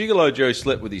 It's because Gigolo Joe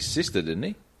slept with his sister, didn't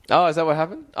he? Oh, is that what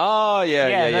happened? Oh,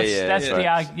 yeah. That's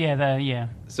right. the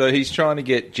So he's trying to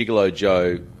get Gigolo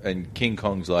Joe, and King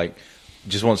Kong's like,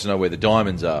 just wants to know where the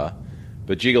diamonds are,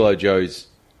 but Gigolo Joe's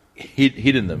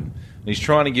hidden them. And he's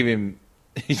trying to give him.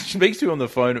 He speaks to him on the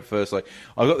phone at first, like,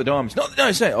 "I've got the diamonds."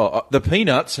 No, say, the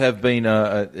peanuts have been,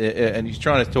 and he's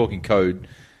trying to talk in code.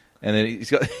 And then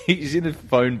he's in a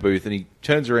phone booth, and he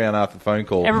turns around after the phone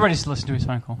call, Everybody's listened to his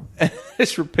phone call. and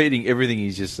just repeating everything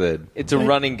he's just said. It's a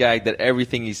running gag that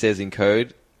everything he says in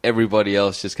code, everybody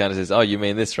else just kind of says, "Oh, you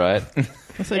mean this, right?"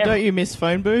 So don't you miss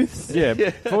phone booths? Yeah,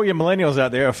 for all your millennials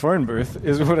out there, a phone booth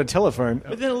is what a telephone.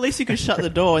 But then at least you could shut the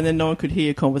door and then no one could hear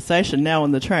your conversation. Now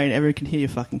on the train, everyone can hear your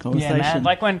fucking Yeah, conversation. man.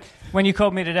 Like when you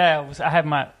called me today,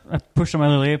 I pushed on my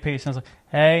little earpiece and I was like,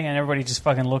 "Hey," and everybody just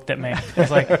fucking looked at me. I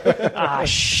was like, "Ah,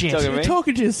 shit." Talking You're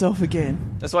talking to yourself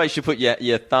again. That's why you should put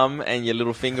your thumb and your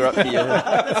little finger up here.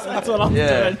 That's what I'm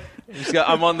Yeah. doing. You just go,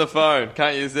 I'm on the phone.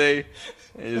 Can't you see?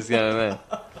 You just go there.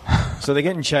 So they're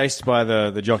getting chased by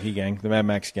the jockey gang, the Mad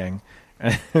Max gang,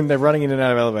 and they're running in and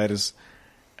out of elevators.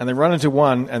 And they run into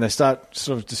one, and they start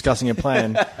sort of discussing a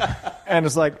plan. And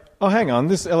it's like, oh, hang on,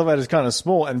 this elevator's kind of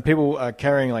small, and people are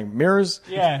carrying like mirrors.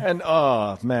 Yeah. And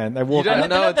oh man, they walk. You don't out.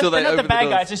 know until they they're not open the bad the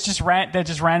doors. guys. It's just they're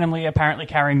just randomly apparently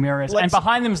carrying mirrors, Like and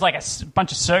behind them is like a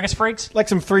bunch of circus freaks. Like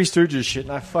some Three Stooges shit,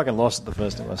 and I fucking lost it the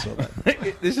first time I saw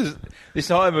that. This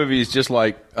entire movie is just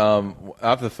like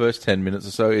after the first 10 minutes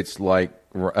or so, it's like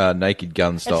Naked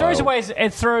Gun style.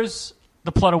 It throws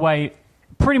the plot away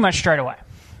pretty much straight away.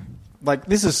 Like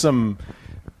this is some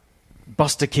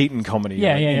Buster Keaton comedy.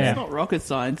 Yeah, like, yeah, you know. yeah. It's not rocket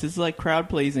science. It's like crowd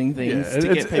pleasing things Yeah,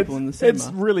 to get people in the cinema. It's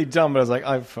really dumb, but I was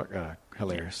like,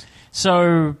 hilarious.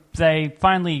 So they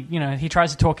finally, he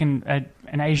tries to talk in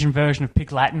an Asian version of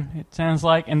Pig Latin. It sounds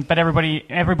like, but everybody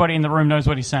in the room knows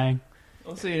what he's saying.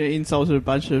 Also, he insulted a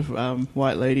bunch of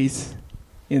white ladies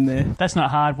in there. That's not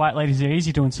hard. White ladies are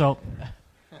easy to insult.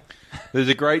 There's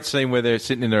a great scene where they're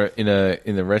sitting in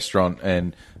a restaurant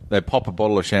and they pop a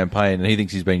bottle of champagne and he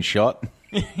thinks he's been shot.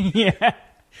 Yeah.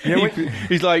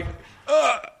 He's like,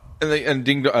 and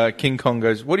King Kong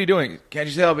goes, "What are you doing? Can't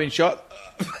you see I've been shot?"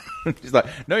 He's like,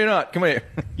 no, you're not. Come here.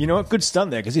 You know what? Good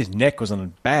stunt there because his neck was on a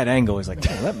bad angle. He's like,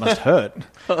 oh, that must hurt.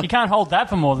 You can't hold that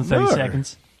for more than 30 No.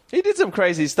 seconds. He did some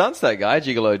crazy stunts, that guy,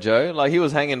 Gigolo Joe. Like, he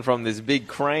was hanging from this big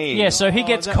crane. Yeah, so he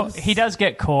gets that caught. was- He does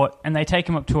get caught, and they take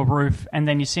him up to a roof, and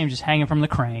then you see him just hanging from the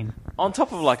crane. On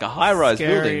top of, like, a high-rise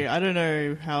Scary. building. I don't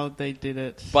know how they did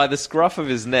it. By the scruff of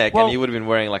his neck, Well- and he would have been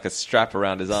wearing, like, a strap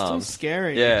around his Still arms.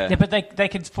 scary. Yeah. Yeah, but they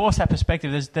could force that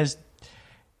perspective. There's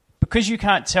because you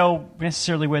can't tell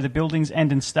necessarily where the buildings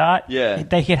end and start. Yeah.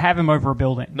 They could have him over a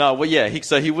building. No, well, yeah.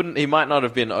 So he might not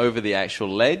have been over the actual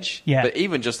ledge. Yeah. But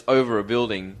even just over a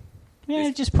building. Yeah,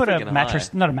 It's just put a freaking mattress,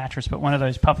 high. not a mattress, but one of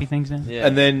those puffy things in. Yeah.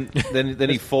 And then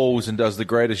he falls and does the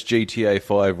greatest GTA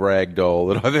 5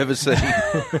 ragdoll that I've ever seen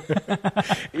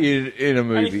in a And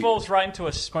movie. he falls right into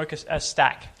a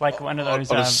stack, like one of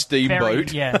those On a steamboat.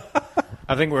 ferry- yeah,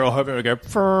 I think we're all hoping it would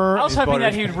go. I was hoping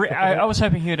that I was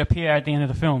hoping he would appear at the end of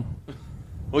the film.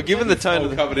 Well, given the tone All of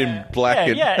the... covered in black. Yeah,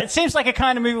 and yeah. It seems like a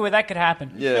kind of movie where that could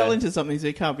happen. Yeah. Fell into something, so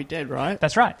he can't be dead, right?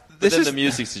 That's right. But This then is- the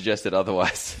music suggested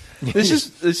otherwise. This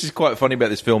is quite funny about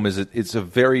this film. Is it's a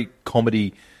very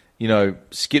comedy,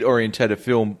 skit orientated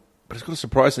film, but it's got a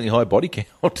surprisingly high body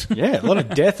count. Yeah, a lot of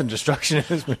death and destruction in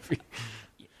this movie.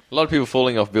 A lot of people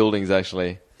falling off buildings,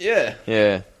 actually. Yeah.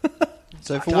 Yeah.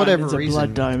 So for whatever Diamonds are reason,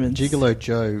 blood diamonds. Gigolo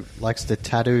Joe likes to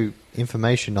tattoo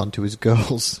information onto his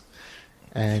girls.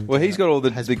 And Well, he's got all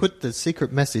the- has the- put the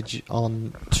secret message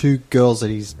on 2 girls that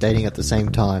he's dating at the same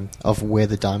time of where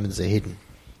the diamonds are hidden,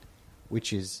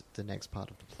 which is the next part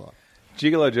of the plot.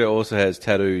 Gigolo Joe also has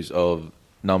tattoos of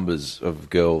numbers of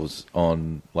girls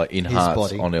in His hearts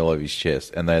body. on all over his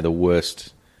chest, and they're the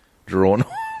worst drawn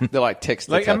on. They're like text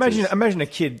Like tattoos. imagine a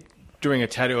kid doing a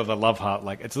tattoo of a love heart.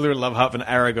 Like it's literally a love heart with an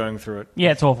arrow going through it.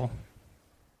 Yeah, it's awful.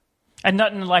 And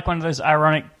not in like one of those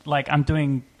ironic, like I'm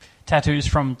doing tattoos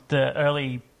from the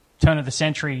early turn of the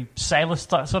century sailor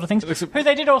sort of things. looks- Who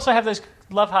they did also have those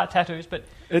love heart tattoos, but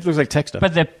It looks like texture.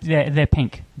 but they're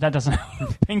pink. That doesn't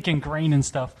pink and green and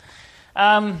stuff.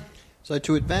 So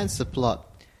to advance the plot,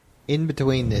 in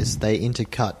between this, they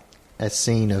intercut a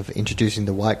scene of introducing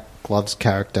the White Gloves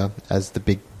character as the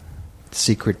big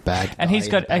secret bag. And guy he's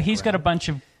in got the he's got a background. bunch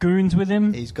of goons with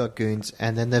him. He's got goons,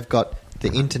 and then they've got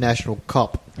the international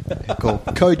cop called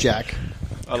Kojak.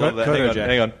 I love that. Kodo Hang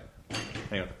Jack. on.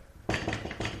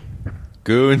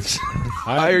 Goons.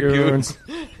 Hire goons.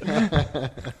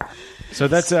 So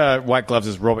that's White Gloves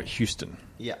is Robert Houston,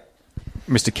 Yeah.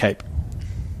 Mr. Cape.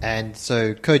 And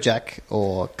so Kojak,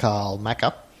 or Carl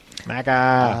Macca,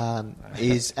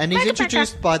 he's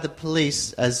introduced by the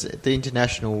police as the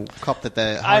international cop that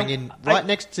they're hiring in right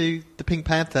next to the Pink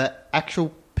Panther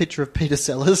actual picture of Peter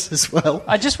Sellers as well.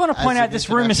 I just want to point As out an this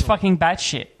room is international- fucking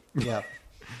batshit. Yeah.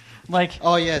 Like,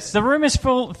 Oh, yes. the room is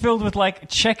filled with like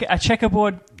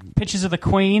checkerboard pictures of the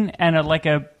Queen and a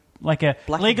Black and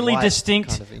legally white distinct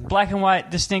kind of image. black and white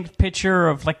distinct picture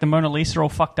of like the Mona Lisa all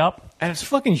fucked up. And it's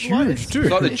fucking huge, too. It's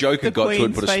like the Joker The got to it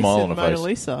and Queen's put a face smile in on her Mona face.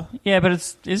 Lisa. Yeah, but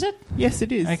is it? Yes,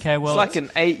 it is. Okay, well, It's like an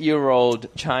 8-year-old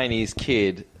Chinese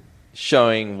kid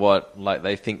showing what like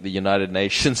they think the United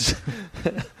Nations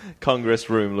Congress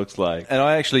room looks like. And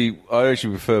I actually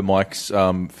prefer Mike's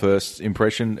first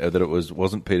impression that it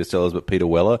wasn't Peter Sellers but Peter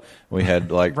Weller. We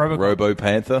had like Robocop. Robo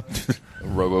Panther.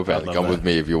 Robo Valley, come with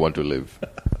me if you want to live.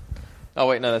 Oh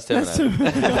wait, no, that's Terminator.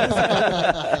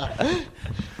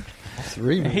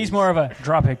 he's more of a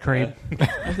drophead creed.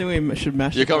 I think we should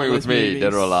mash You're up all coming with those me, movies.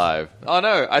 dead or alive. Oh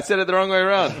no, I said it the wrong way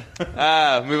around.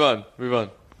 Move on.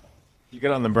 You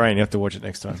get it on the brain. You have to watch it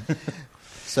next time.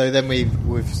 So then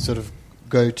we've sort of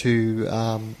go to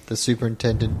the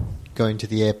superintendent going to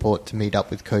the airport to meet up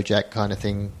with Kojak kind of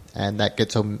thing, and that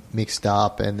gets all mixed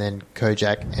up, and then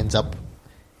Kojak ends up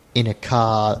in a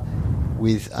car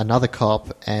with another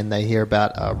cop, and they hear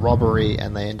about a robbery,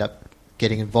 and they end up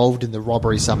getting involved in the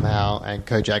robbery somehow, and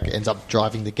Kojak ends up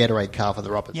driving the getaway car for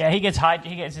the robbers. Yeah, he gets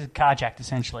his carjacked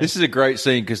essentially. This is a great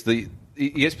scene because he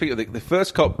gets picked up. The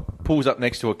first cop pulls up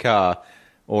next to a car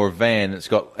or a van.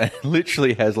 And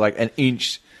literally has like an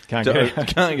inch. Can't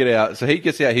get out. So he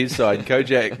gets out his side. And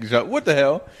Kojak is like, "What the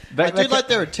hell?" I do like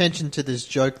their attention to this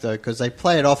joke, though, because they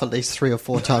play it off at least 3 or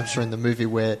 4 times during the movie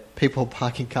where people are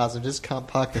parking cars and just can't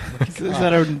park their Is car.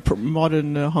 that a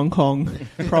modern Hong Kong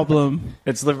problem?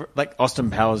 It's like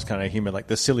Austin Powers kind of humor, like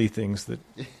the silly things that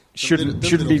shouldn't the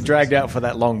be little dragged things. out for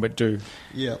that long, but do.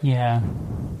 Yeah. Yeah.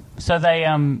 So they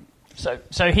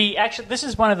so he actually this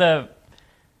is one of the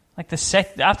like the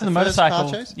after the first car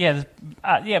motorcycle. chase?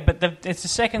 Yeah, but it's the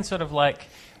second sort of like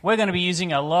we're going to be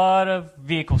using a lot of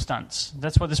vehicle stunts.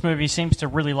 That's what this movie seems to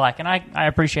really like, and I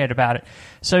appreciate about it.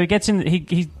 So he gets in.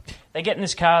 They get in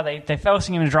this car. They're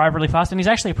forcing him to drive really fast, and he's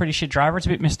actually a pretty shit driver. It's a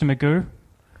bit Mr. Magoo.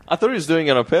 I thought he was doing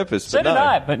it on purpose. So but did no.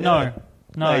 I, but no.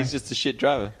 No, he's just a shit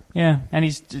driver. Yeah, and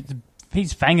he's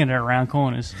fanging it around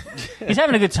corners. He's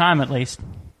having a good time, at least.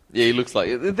 Yeah, he looks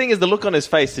like... The thing is, the look on his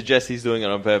face suggests he's doing it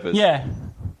on purpose. Yeah.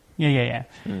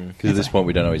 Because at this point,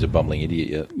 we don't know he's a bumbling idiot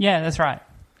yet. Yeah, that's right.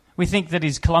 We think that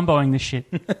he's Columboing this shit.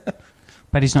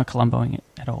 But he's not Columboing it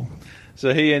at all.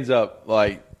 So he ends up,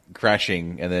 like,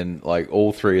 crashing, and then, like,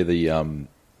 all three of the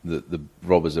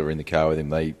robbers that are in the car with him,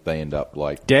 they end up,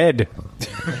 like... Dead.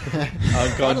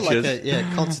 unconscious. Kind of like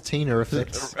a concertina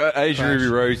effect. Asian Ruby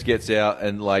Rose gets out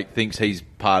and, like, thinks he's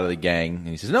part of the gang. And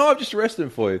he says, no, I've just arrested him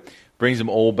for you. Brings them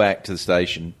all back to the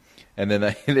station. And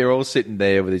then they're all sitting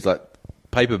there with these, like,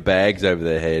 paper bags over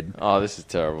their head. Oh, this is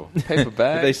terrible. Paper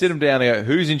bags? They sit them down and go,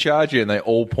 who's in charge here? And they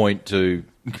all point to...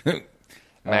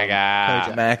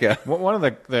 Macca. One of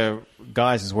the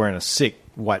guys is wearing a sick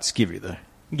white skivvy, though.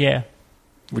 Yeah.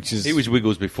 Which is... He was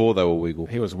Wiggles before they were Wiggle.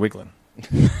 He was wiggling.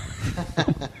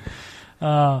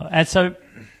 And so...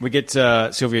 We get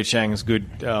Sylvia Chang's good,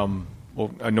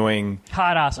 annoying...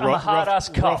 Hard ass. I'm a hard ass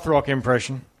cop. Rothrock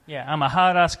impression. Yeah, I'm a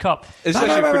hard ass cop. It's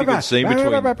actually a pretty good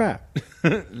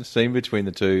scene between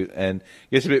the two, and it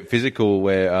gets a bit physical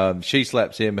where she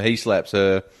slaps him, he slaps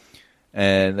her,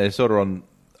 and they're sort of on,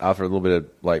 after a little bit of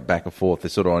like back and forth, they're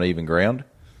sort of on even ground.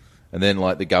 And then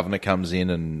like the governor comes in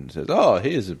and says, oh,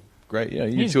 here's a great,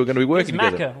 you two are going to be working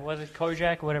together. Macca, was it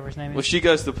Kojak, whatever his name is? Well, she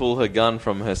goes to pull her gun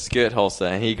from her skirt holster,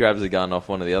 and he grabs the gun off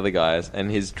one of the other guys, and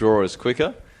his draw is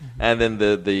quicker. And then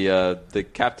the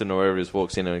captain or whoever it is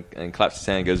walks in and claps his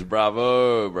hand and goes,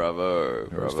 bravo, bravo,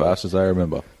 bravo. As fast as I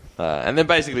remember. And then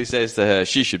basically says to her,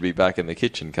 she should be back in the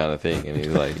kitchen kind of thing. And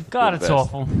he's like, God, "The it's best."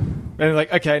 awful. And they're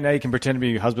like, okay, now you can pretend to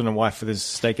be husband and wife for this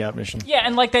stakeout mission. Yeah,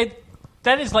 and like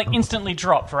that is like instantly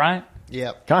dropped, right?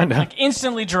 Yep. Kinda. Like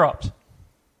instantly dropped.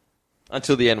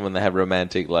 Until the end when they have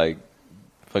romantic, like,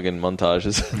 fucking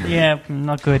montages. Yeah,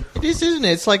 not good. It is, isn't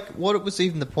it? It's like, what was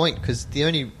even the point? Because the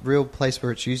only real place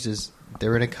where it's used is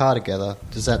they're in a car together.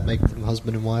 Does that make them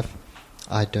husband and wife?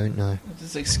 I don't know.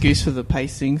 There's an excuse for the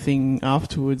pacing thing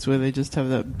afterwards where they just have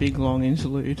that big long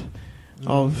interlude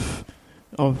of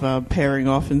pairing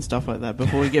off and stuff like that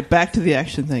before we get back to the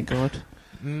action, thank God.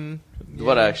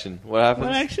 What action? What happens?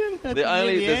 What action?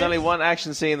 There's only one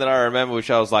action scene that I remember which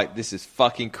I was like, this is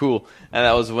fucking cool. And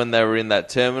that was when they were in that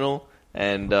terminal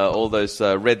and all those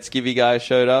red skivvy guys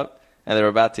showed up, and they were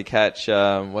about to catch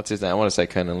what's his name? I want to say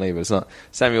Conan Lee, but it's not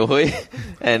Samuel Hui.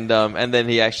 And then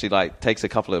he actually like takes a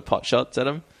couple of pot shots at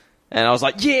him, and I was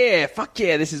like, yeah, fuck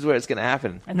yeah, this is where it's going to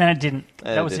happen. And then it didn't.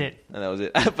 And That was it. And that was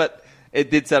it. But it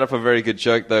did set up a very good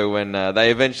joke though when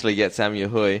they eventually get Samuel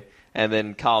Hui, and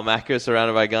then Carl Macca is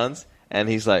surrounded by guns, and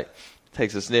he's like,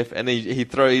 takes a sniff, and he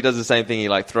does the same thing. He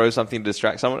like throws something to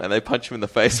distract someone, and they punch him in the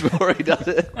face before he does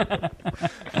it.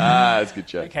 That's a good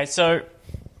joke. Okay, so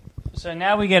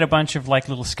now we get a bunch of like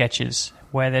little sketches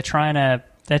where they're trying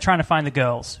to find the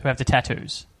girls who have the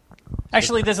tattoos.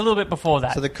 Actually, there's a little bit before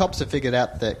that. So the cops have figured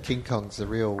out that King Kong's the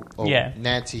real... Or Yeah.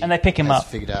 Nancy And they pick him has up.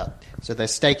 figured out. So they're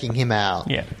staking him out.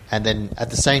 Yeah. And then at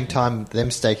the same time them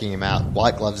staking him out,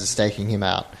 White Gloves is staking him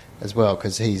out as well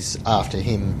because he's after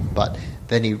him. But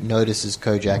then he notices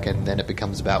Kojak, and then it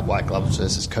becomes about White Gloves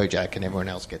versus Kojak, and everyone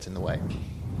else gets in the way.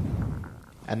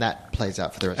 And that plays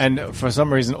out for the rest of the And for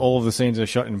some reason, all of the scenes are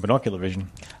shot in binocular vision.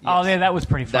 Oh, yeah, that was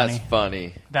pretty funny. That's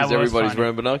funny. That Because was everybody's funny.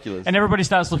 wearing binoculars. And everybody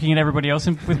starts looking at everybody else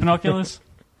with binoculars.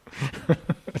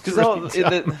 Because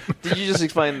did you just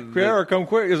explain Clara, come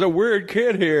quick! There's a weird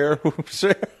kid here.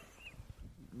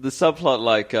 the subplot?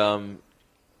 Like,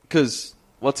 because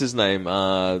what's his name?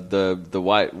 The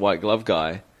white glove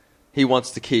guy. He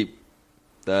wants to keep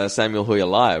Samuel Hui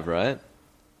alive, right?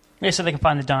 Yeah, so they can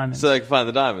find the diamonds. So they can find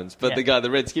the diamonds. But Yeah. the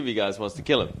red skivvy guys wants to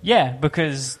kill him. Yeah,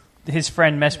 because his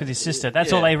friend messed with his sister.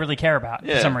 That's all Yeah. they really care about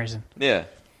for some reason. Yeah.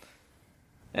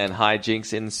 And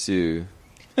hijinks ensue.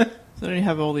 So then you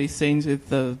have all these scenes with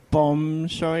the bomb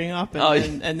showing up,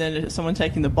 and, and then someone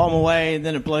taking the bomb away, and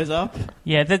then it blows up.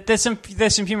 Yeah, there's some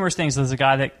humorous things. There's the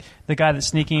guy that's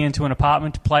sneaking into an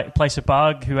apartment to place a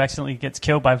bug who accidentally gets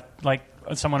killed by like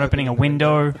someone opening a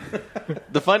window.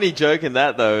 The funny joke in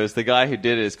that, though, is the guy who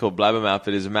did it is called Blabbermouth,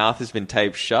 but his mouth has been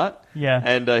taped shut. Yeah.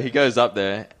 And he goes up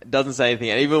there, doesn't say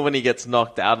anything, and even when he gets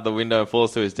knocked out of the window and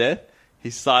falls to his death,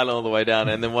 he's silent all the way down,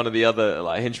 and then one of the other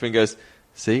henchmen goes,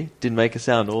 see? Didn't make a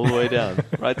sound all the way down,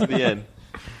 right to the end.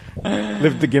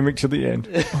 Lived the gimmick to the end.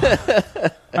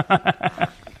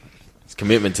 It's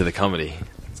commitment to the comedy.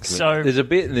 So There's a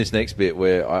bit in this next bit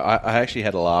where I actually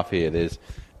had a laugh here.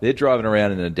 They're driving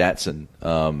around in a Datsun,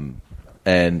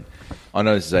 and I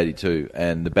know this is 82,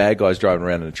 and the bad guy's driving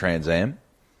around in a Trans Am.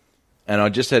 And I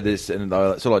just had this, and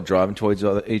they're sort of like driving towards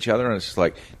each other, and it's just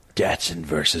like, Datsun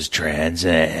versus Trans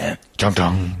Am. Dum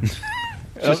dum.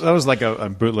 That was like a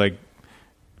bootleg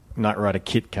Knight Rider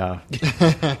kit car.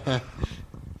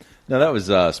 No, that was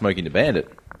Smokey the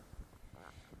Bandit.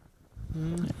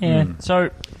 Yeah. So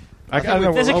I don't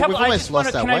know. there's a couple. we've I almost just want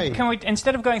lost to. our way. Can we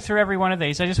instead of going through every one of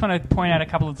these, I just want to point out a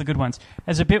couple of the good ones.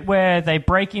 There's a bit where they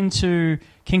break into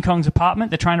King Kong's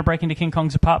apartment. They're trying to break into King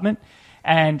Kong's apartment,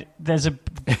 and there's a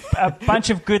bunch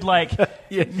of good like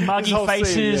muggy whole scene,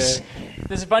 faces.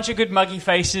 There's a bunch of good muggy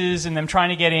faces, and them trying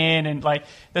to get in, and like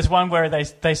there's one where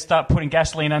they start putting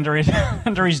gasoline under his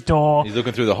under his door. He's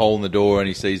looking through the hole in the door and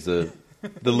he sees the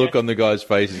look on the guy's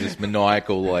face is this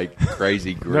maniacal, like,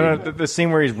 crazy grin. No, the scene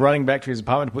where he's running back to his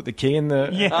apartment to put the key in the...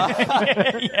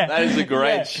 That is a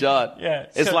great shot. Yeah.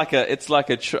 It's So- like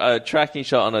a tracking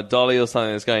shot on a dolly or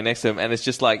something that's going next to him, and it's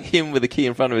just like him with the key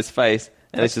in front of his face,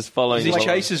 and it's just following. He him.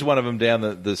 chases one of them down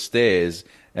the stairs,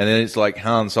 and then it's like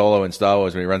Han Solo in Star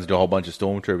Wars when he runs into a whole bunch of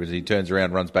stormtroopers. And he turns around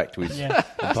and runs back to his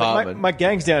apartment. My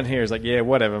gang's down here. It's like, yeah,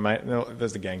 whatever, mate. No,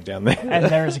 there's the gang down there. And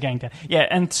there is a gang down. Yeah,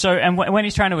 and so when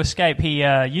he's trying to escape, he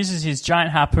uses his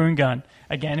giant harpoon gun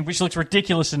again, which looks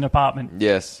ridiculous in an apartment.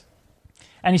 Yes.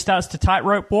 And he starts to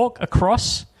tightrope walk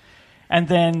across, and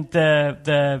then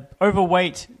the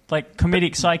overweight like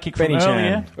comedic sidekick from Benny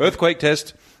earlier, Chan. Earthquake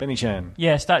test. Benny Chan.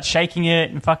 starts shaking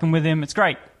it and fucking with him. It's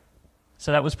great.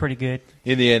 So that was pretty good.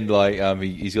 In the end, like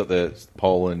he's got the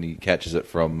pole and he catches it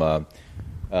from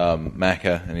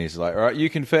Macca, and he's like, "All right, you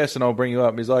confess, and I'll bring you up."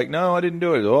 And he's like, "No, I didn't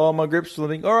do it. Oh, my grip's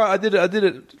slipping. All right, I did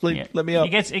it. Let me up."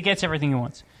 He gets everything he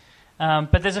wants.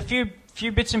 But there's a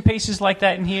few bits and pieces like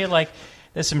that in here. Like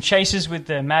there's some chases with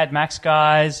the Mad Max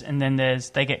guys, and then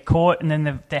they get caught, and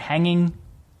then they're hanging.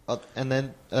 And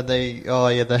then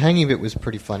the hanging bit was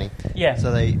pretty funny. Yeah.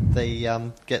 So they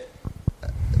get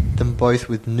them both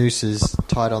with nooses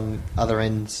tied on other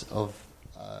ends of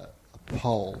a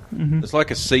pole. It's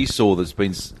like a seesaw that's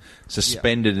been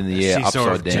suspended in the air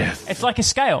upside down. It's like a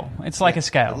scale. It's like a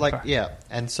scale.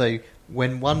 And so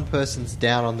when one person's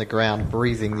down on the ground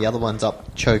breathing, the other one's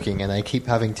up choking, and they keep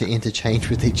having to interchange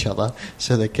with each other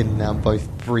so they can both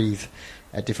breathe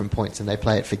at different points, and they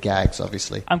play it for gags,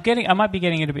 obviously. I might be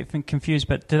getting it a bit confused,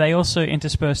 but do they also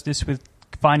intersperse this with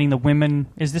finding the women?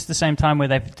 Is this the same time where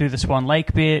they do the Swan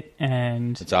Lake bit?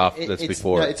 And It's after. That's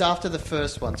before. No, it. it's after the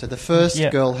first one. So the first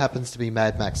girl happens to be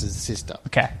Mad Max's sister.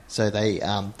 Okay. So they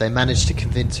manage to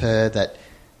convince her that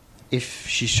if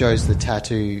she shows the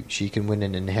tattoo, she can win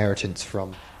an inheritance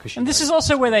from. And this is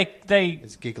also where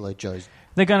it's Gigolo Joe's.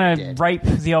 They're going to dead. rape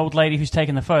the old lady who's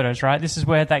taking the photos, right? This is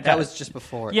where that guy... That was just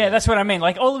before it. Yeah, that's what I mean.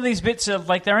 Like, all of these bits are,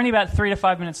 like, they're only about 3 to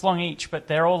 5 minutes long each, but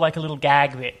they're all like a little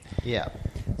gag bit. Yeah.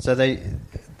 So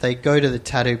they go to the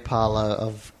tattoo parlor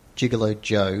of Gigolo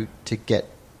Joe to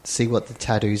see what the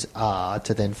tattoos are,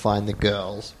 to then find the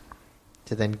girls,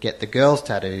 to then get the girls'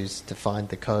 tattoos, to find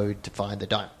the code, to find the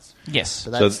diamonds. Yes.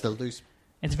 So that's the loose...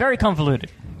 It's very convoluted.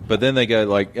 But then they go,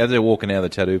 like, as they're walking out of the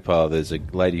tattoo parlor, there's a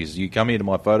lady who says, "You come here to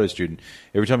my photo student.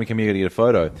 Every time you come here, you got to get a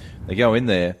photo." They go in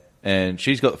there, and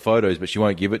she's got the photos, but she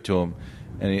won't give it to him.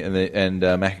 And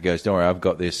Macca goes, "Don't worry, I've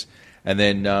got this." And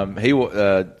then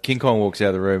King Kong walks out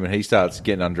of the room, and he starts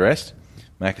getting undressed.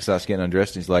 Macca starts getting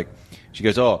undressed, and he's like, she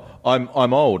goes, "Oh,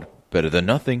 I'm old. Better than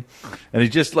nothing." And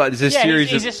he's just like, there's a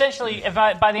series he's essentially,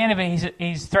 by the end of it,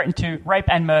 he's threatened to rape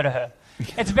and murder her.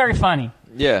 It's very funny.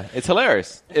 Yeah, it's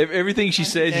hilarious. Everything she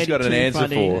says, she's got an answer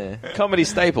funny. for. Yeah. Comedy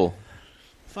staple.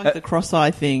 It's like the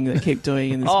cross-eye thing they keep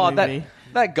doing in this movie.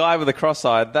 That guy with the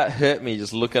cross-eye, that hurt me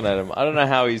just looking at him. I don't know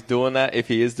how he's doing that, if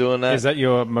he is doing that. Is that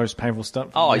your most painful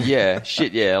stunt? Oh, yeah.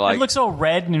 Shit, yeah. Like, It looks all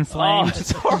red and inflamed. oh,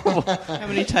 it's horrible. How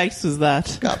many takes was that?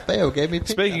 Scott Bale gave me a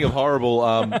picture. Speaking of horrible,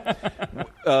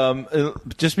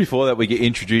 just before that, we get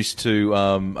introduced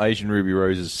to Asian Ruby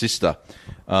Rose's sister.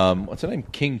 What's her name?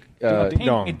 Ding Dong.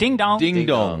 Ding dong. Ding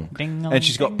Dong. Ding dong, And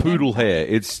she's got ding poodle hair.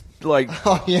 It's like...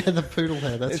 Oh, yeah, the poodle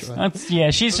hair. That's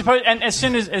right. She's supposed. And as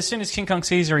soon as King Kong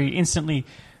sees her, he instantly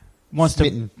wants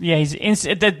Smitten. to. Yeah,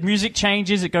 the music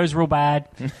changes. It goes real bad.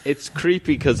 It's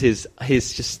creepy because his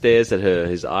just stares at her.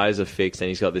 His eyes are fixed, and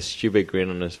he's got this stupid grin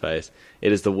on his face.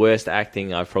 It is the worst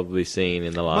acting I've probably seen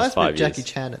in the last Reminds me 5 of years. Jackie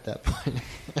Chan at that point.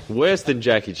 Worse than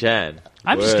Jackie Chan.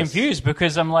 I'm just Worse. confused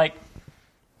because I'm like,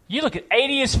 you look at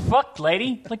 80 as fuck,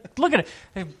 lady. Like, look at it.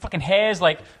 The fucking hair's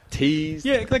like. Teased.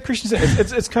 Yeah, like Christian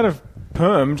said, it's kind of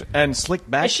permed and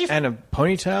slicked back Is she- and a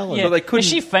ponytail. Yeah, But they couldn't- is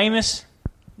she famous?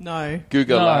 No,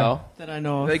 Google No. Lao. that I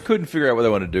know of. They couldn't figure out what they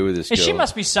want to do with this girl. She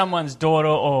must be someone's daughter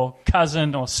or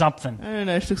cousin or something. I don't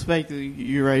know. She looks vaguely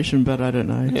Eurasian, but I don't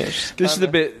know. Yeah, This is the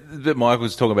bit that Michael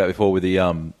was talking about before with the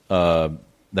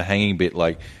the hanging bit.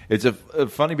 Like it's a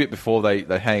funny bit before they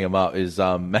hang him up is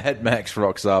Mad Max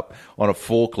rocks up on a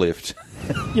forklift.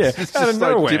 Yeah, It's out of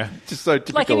nowhere. just so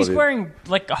typical. Like, and he's of him. wearing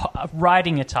like a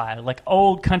riding attire, like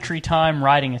old country time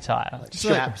riding attire.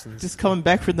 Straps and Just coming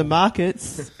back from the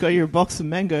markets, got your box of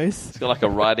mangoes. It's got like a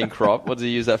riding crop. What does he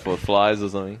use that for? Flies or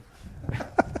something?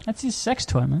 That's his sex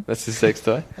toy, man. That's his sex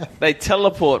toy. They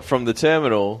teleport from the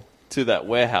terminal to that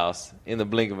warehouse in the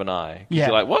blink of an eye. 'Cause Yeah.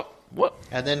 You're like, what?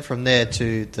 And then from there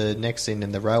to the next scene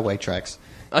in the railway tracks.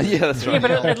 Oh, yeah, that's Yeah, right.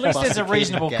 but at least there's a Buster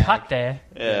reasonable Keaton gag. cut there.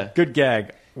 Yeah. Good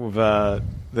gag with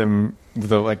them with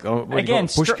the what do you call Again,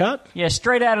 it, push cart. Yeah,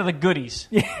 straight out of the goodies.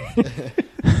 Yeah,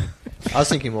 I was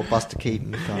thinking more Buster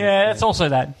Keaton. that's also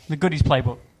that. The goodies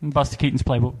playbook. And Buster Keaton's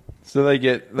playbook. So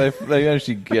they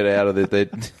actually get out of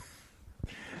it.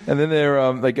 And then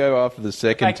they go after the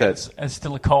second Like it's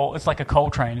still a coal. It's like a coal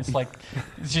train. It's like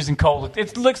it's using coal.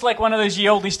 It looks like one of those ye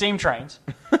olde steam trains.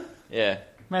 Yeah.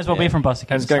 May as well be from Buster And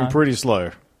Keaton's it's going time. pretty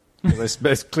slow.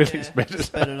 They clearly sped it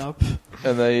Sped it up.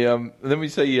 And then we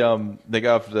see they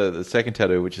go after the second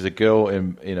tattoo, which is a girl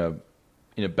in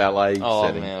a ballet Oh,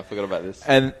 setting. man, I forgot about this.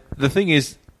 And the thing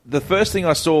is, the first thing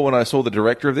I saw when I saw the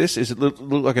director of this is it looked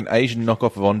like an Asian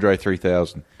knockoff of Andre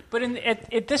 3000. But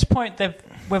at this point,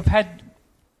 we've had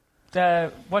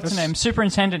what's her name?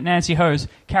 Superintendent Nancy Ho's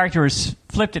character is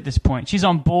flipped at this point. She's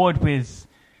on board with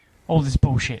all this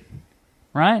bullshit,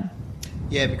 right?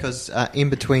 Yeah, because in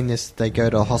between this, they go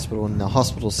to a hospital, and the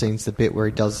hospital scene's the bit where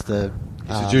he does the...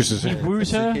 Seduces He her.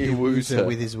 woos her. He woos her.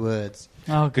 with his words.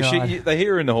 Oh Because god! they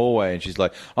hear her in the hallway, and she's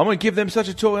like, "I'm going to give them such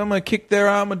a toy. I'm going to kick their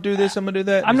arm. I'm going to do this. I'm going to do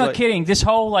that." I'm He's not like, kidding. This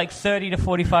whole 30 to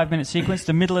 45 minute sequence,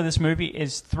 the middle of this movie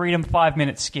is 3 to 5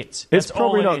 minute skits. It's That's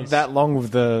probably all it not is. that long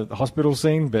with the hospital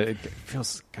scene, but it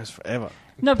goes forever.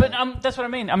 No, but that's what I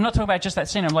mean. I'm not talking about just that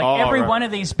scene. I'm like, Oh, every right. one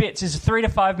of these bits is 3 to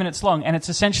 5 minutes long, and it's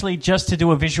essentially just to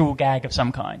do a visual gag of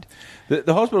some kind.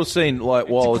 The hospital scene,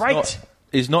 while great.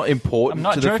 is not important I'm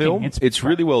not to the joking. film, It's it's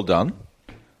really well done.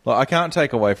 Like, I can't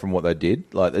take away from what they did.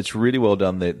 Like, it's really well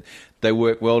done. That they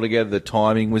work well together. The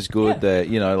timing was good.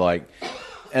 Yeah.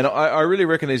 And I really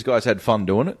reckon these guys had fun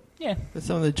doing it. Yeah. But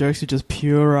some of the jokes are just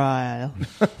puerile.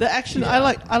 The action, I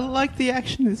like the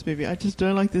action in this movie. I just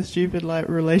don't like the stupid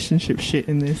relationship shit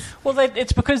in this. Well,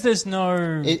 it's because there's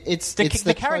no... It's the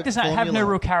the characters trope have no formula.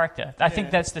 real character. I think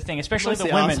that's the thing, especially Mostly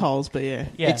the women. assholes, but yeah.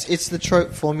 Yeah. It's the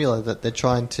trope formula that they're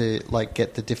trying to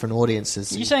get the different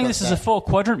audiences. You're saying this is a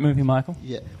 4-quadrant movie, Michael?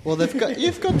 Yeah. Well,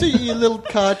 you've got your little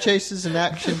car chases and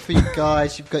action for you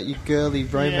guys. You've got your girly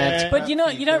romance. Yeah. But you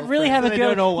don't really have a They girl...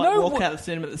 don't all no walk wo- out of the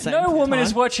cinema at the same No time. woman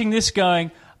is watching this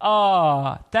going,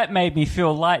 that made me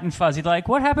feel light and fuzzy. Like,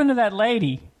 what happened to that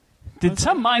lady? Did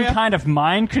some kind of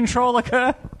mind control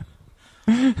occur?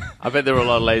 I bet there were a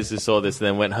lot of ladies who saw this and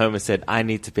then went home and said, I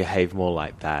need to behave more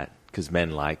like that because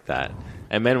men like that.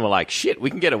 And men were like, shit, we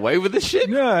can get away with this shit?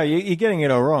 No, you're getting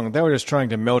it all wrong. They were just trying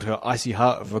to melt her icy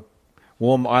heart with a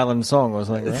warm island song or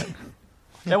something, right?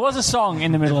 There was a song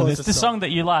in the middle of this, the song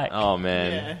that you like. Oh,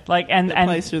 man. Yeah. Like, and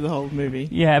Plays through the whole movie.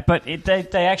 yeah, but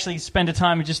they actually spend a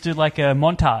time and just do like a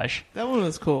montage. That one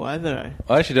was cool. I don't know.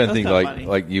 I actually don't That's think not funny.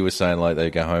 like you were saying, like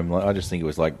they go home. Like, I just think it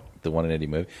was like the one in Eddie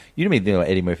Murphy. You don't mean think about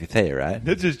Eddie Murphy there, right?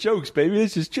 That's just jokes, baby.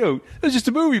 That's just joke. That's just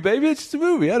a movie, baby. It's just a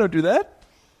movie. I don't do that.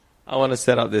 I want to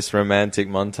set up this romantic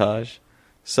montage.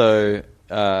 So,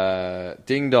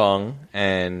 Ding Dong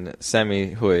and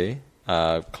Sammy Hui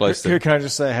are close Who to... can I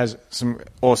just say has some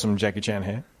awesome Jackie Chan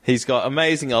hair? He's got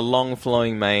a long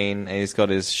flowing mane, and he's got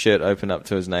his shirt open up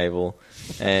to his navel,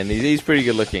 and he's pretty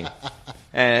good looking.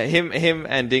 And him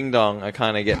and Ding Dong are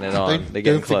kind of getting it on. They're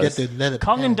getting Don't forget close. to let it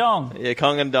Kong and Dong. Yeah,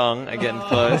 Kong and Dong are getting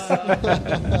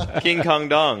close. King Kong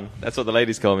Dong. That's what the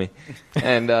ladies call me.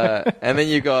 And then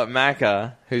you've got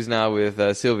Macca, who's now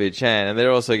with Sylvia Chan, and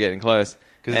they're also getting close.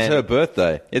 Because it's And her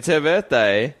birthday. It's her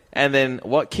birthday, and then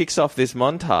what kicks off this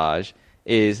montage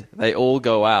is they all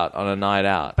go out on a night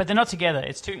out. But they're not together.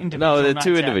 It's two individual No, they're nights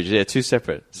two out. individuals. Yeah, two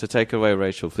separate. So take it away,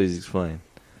 Rachel. Please explain.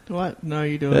 What? No,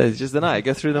 you don't. It's just the night.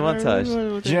 Go through the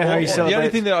montage. Do you know how you The celebrate? only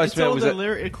thing that I It's smelled all was the that.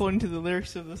 lyric according to the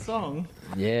lyrics of the song.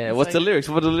 Yeah. It's What's like- the lyrics?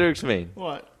 What do the lyrics mean?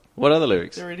 What? What are the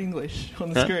lyrics? They're in English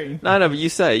on the Huh? screen. No, but you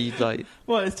say you like.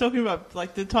 Well, it's talking about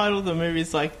like the title of the movie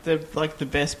is like the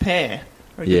best pair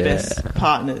or Yeah. the best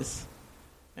partners,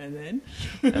 and then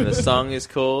And the song is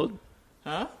called.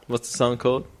 huh? What's the song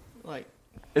called? Like,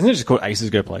 Isn't it just called Aces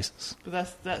Go Places?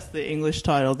 but that's the English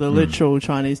title. The literal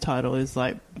Chinese title is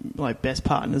like best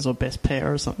partners or best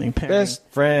pair or something. Pairing. Best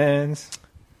friends.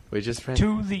 We're just friends.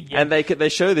 To the And they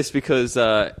show this because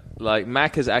like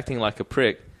Mac is acting like a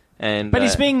prick, and But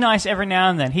he's being nice every now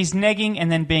and then. He's negging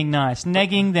and then being nice.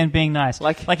 Negging, then being nice.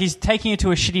 Like he's taking you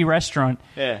to a shitty restaurant.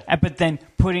 Yeah. But then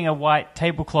putting a white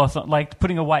tablecloth, like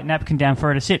putting a white napkin down for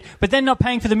her to sit, but then not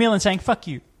paying for the meal and saying "fuck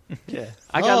you."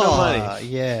 I got no money.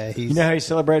 Yeah, You know how he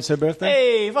celebrates her birthday?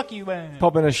 Hey, fuck you, man.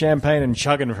 Popping a champagne and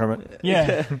chugging from it.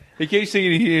 Yeah. He keeps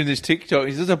singing here in this TikTok.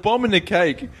 He says, "There's a bomb in the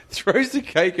cake." Throws the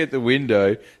cake at the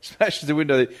window, smashes the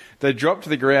window. They drop to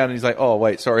the ground, and he's like, "Oh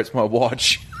wait, sorry, it's my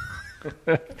watch."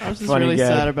 I was just Funny really gag.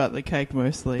 sad about the cake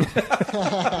mostly.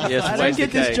 Yes, I don't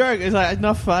get this joke. It's like,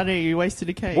 not funny. You wasted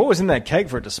a cake. What was in that cake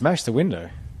for it to smash the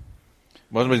window?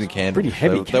 Wasn't using candles. Pretty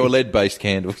heavy They were cake. lead-based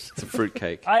candles. It's a fruit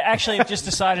cake. I actually have just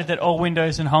decided that all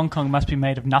windows in Hong Kong must be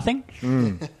made of nothing.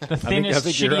 The thinnest,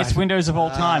 think you're shittiest right. windows of all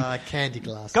time. candy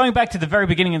glass. Going back to the very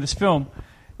beginning of this film,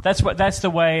 that's the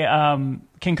way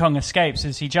King Kong escapes.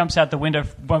 Is he jumps out the window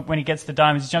when he gets the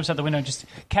diamonds? He jumps out the window and just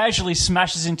casually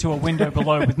smashes into a window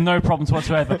below with no problems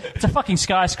whatsoever. It's a fucking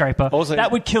skyscraper. Also-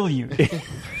 that would kill you.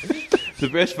 The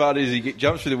best part is he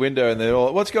jumps through the window, and they're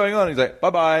all, "What's going on?" He's like,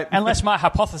 "Bye-bye." Unless my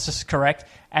hypothesis is correct,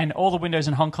 and all the windows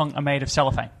in Hong Kong are made of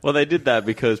cellophane. Well, they did that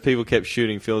because people kept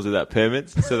shooting films without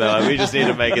permits, so they're like, we just need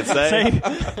to make it safe.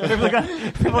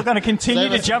 See, people are going to continue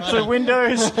Save to us jump some through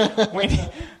windows.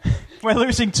 We're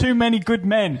losing too many good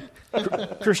men.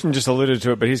 Christian just alluded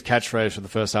to it, but his catchphrase for the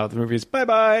first half of the movie is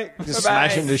 "bye-bye." Just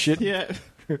smash into shit. Yeah.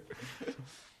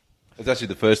 It's actually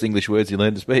the first English words he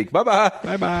learned to speak. Bye-bye.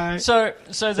 Bye-bye. So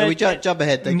we jump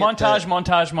ahead. They get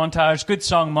montage. Good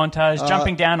song montage.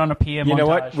 Jumping down on a pier. You montage. know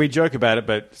what? We joke about it,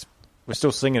 but we're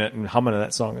still singing it and humming to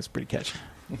that song. It's pretty catchy.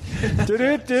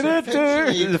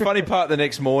 There's a funny part the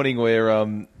next morning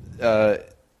where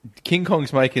King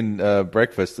Kong's making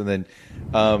breakfast, and then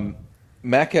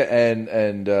Macca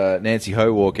and Nancy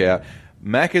Ho walk out.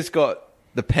 Macca's got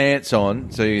the pants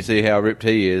on, so you can see how ripped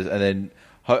he is, and then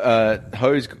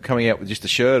Ho's coming out with just a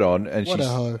shirt on, and What she's a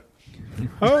hoe.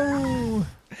 Oh,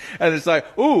 and it's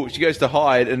like, ooh, she goes to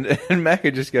hide, and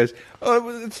Macca just goes,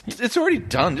 "Oh, it's already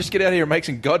done. Just get out here and make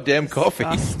some goddamn coffee."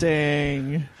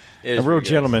 Disgusting. a real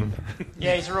gentleman.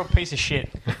 Yeah, he's a real piece of shit.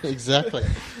 Exactly.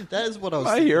 That is what I was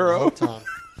My thinking hero. the whole time.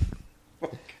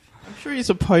 I'm sure you're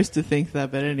supposed to think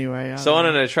that, but anyway. So on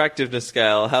an attractiveness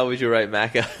scale, how would you rate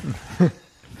Macca?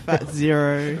 Fat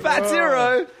zero. Fat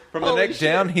zero! From the neck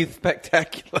down, he's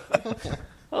spectacular.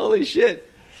 Holy shit.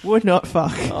 Would not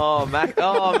fuck. Oh,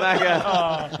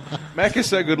 Macca. Macca's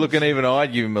so good looking, even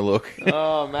I'd give him a look.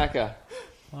 Oh, Macca.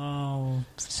 Oh,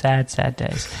 sad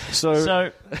days.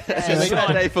 So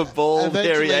Sad day for bald,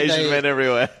 Eventually hairy Asian they- men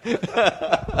everywhere.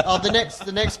 Oh, the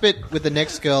next bit with the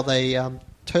next girl, they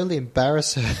totally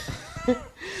embarrass her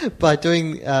by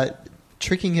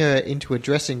tricking her into a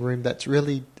dressing room that's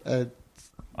really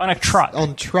On a truck.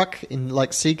 on truck in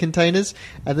like sea containers,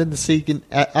 and then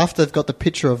after they've got the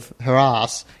picture of her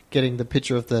ass, getting the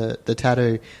picture of the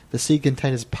tattoo, the sea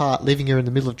containers part, leaving her in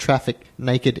the middle of traffic,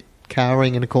 naked,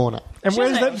 cowering in a corner. and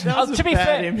where's that? That was to a be bad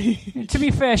fair, image. to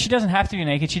be fair, she doesn't have to be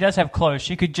naked. She does have clothes.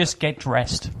 She could just get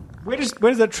dressed. Where does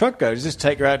that truck go? Does this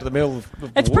take her out to the middle of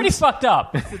the It's pretty woods? fucked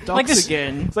up. Docs this,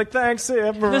 again. It's like, thanks,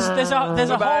 yeah. there's a whole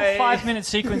 5-minute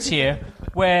sequence here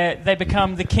where they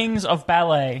become the kings of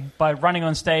ballet by running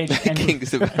on stage and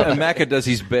Kings of And Macca does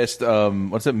his best,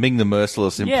 what's that, Ming the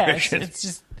Merciless yeah, impression. it's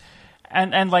just.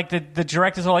 And like the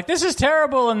directors are like, this is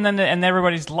terrible, and then and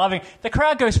everybody's loving. The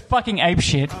crowd goes fucking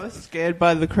apeshit. I was scared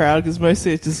by the crowd because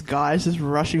mostly it's just guys just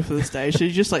rushing for the stage. So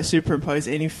you just like superimpose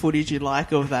any footage you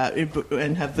like of that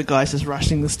and have the guys just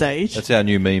rushing the stage. That's our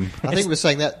new meme. I think we're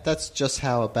saying that's just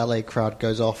how a ballet crowd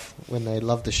goes off when they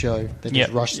love the show. They just Yep.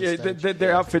 rush the Yeah, stage.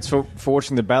 their outfits for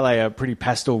watching the ballet are pretty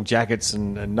pastel jackets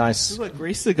and nice. It's like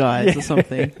Greaser guys or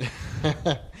something.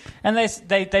 And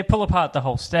they pull apart the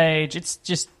whole stage. It's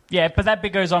just but that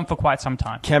bit goes on for quite some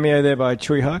time. Cameo there by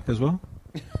Chui Hark as well.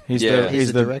 He's Yeah.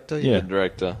 He's the director, Yeah. The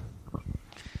director.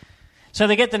 So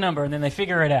they get the number and then they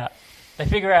figure it out. They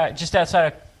figure out just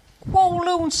outside of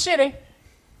Kowloon City,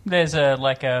 there's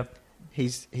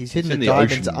He's hidden in the the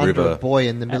diamonds ocean under river. a buoy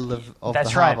in the middle of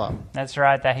that's the right. harbour. That's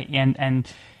right.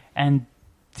 And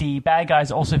the bad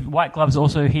guys also, White Gloves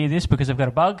also hear this because they've got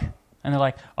a bug, and they're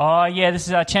like, "Oh yeah, this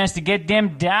is our chance to get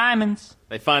them diamonds."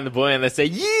 They find the boy and they say,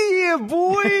 "Yeah,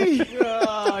 boy!"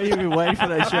 Oh, you've been waiting for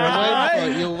that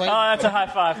show. You're waiting Oh, that's a high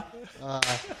five.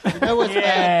 You know what's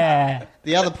Yeah.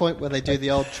 the other point where they do the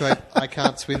old trope, I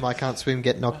can't swim,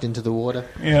 get knocked into the water.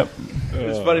 Yep.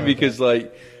 It's funny because,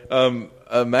 like,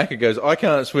 Macca goes, "I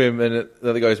can't swim," and the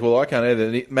other goes, "Well, I can't either."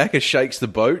 And Macca shakes the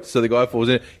boat, so the guy falls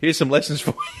in. "Here's some lessons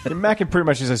for you." And Macca pretty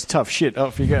much just says tough shit.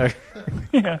 Off you go.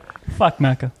 Yeah. Fuck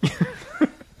Macca.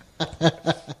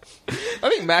 I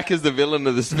think Mac is the villain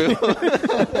of this film.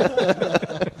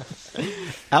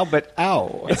 Albert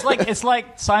Ow. It's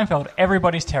like Seinfeld.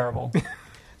 Everybody's terrible.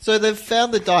 So they've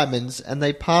found the diamonds and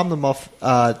they palm them off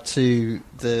to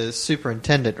the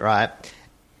superintendent, right?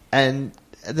 And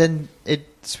then it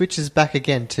switches back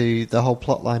again to the whole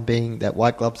plot line being that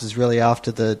White Gloves is really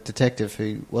after the detective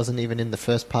who wasn't even in the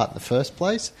first part in the first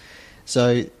place.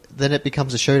 So then it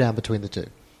becomes a showdown between the two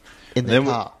in the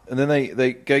car. And then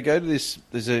they go to this.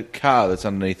 There's a car that's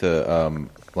underneath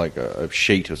a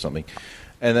sheet or something,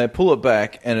 and they pull it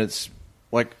back, and it's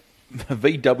like a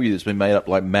VW that's been made up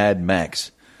like Mad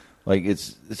Max. Like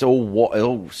it's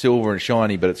all silver and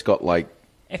shiny, but it's got like.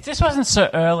 If this wasn't so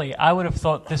early, I would have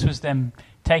thought this was them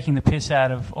taking the piss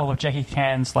out of all of Jackie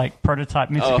Chan's like prototype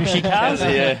Mitsubishi cars.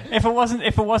 Yeah. If it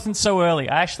wasn't so early,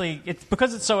 it's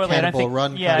because it's so early. Cannonball I don't think.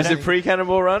 Run Yeah, Is it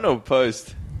pre-Cannonball Run or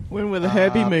post? When were the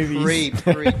Herbie movies?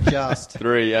 Pre just.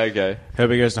 3, okay.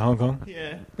 Herbie Goes to Hong Kong.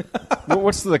 Yeah.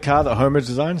 What's the car that Homer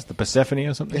designs? The Persephone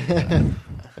or something?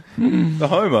 The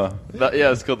Homer.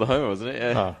 Yeah, it's called the Homer, wasn't it?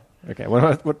 Yeah. Oh, okay.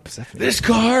 What Persephone? This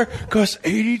car costs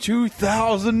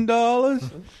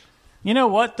 $82,000. You know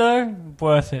what though?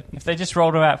 Worth it. If they just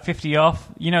rolled about 50 off,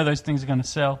 you know those things are going to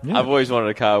sell. I've always wanted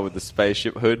a car with the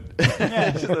spaceship hood.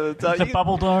 The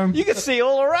bubble dome. You can see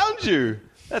all around you.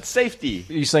 That's safety.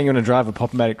 Are you saying you're going to drive a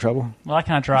Pop-O-Matic Trouble? Well, I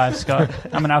can't drive, Scott.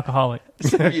 I'm an alcoholic.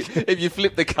 If you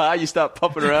flip the car, you start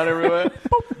popping around everywhere.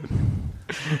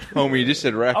 Homer, you just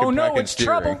said rack Oh and no, pack and it's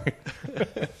steering. trouble.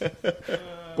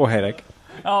 Or headache?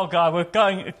 Oh god, we're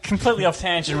going completely off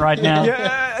tangent right now.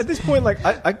 Yeah, at this point, like,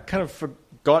 I kind of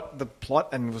forgot the plot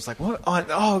and was like, what?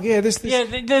 Oh yeah, this. Yeah,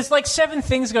 there's like 7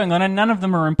 things going on and none of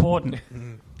them are important.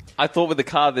 I thought with the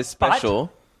car this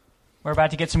special. We're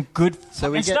about to get some good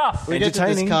stuff. We get to this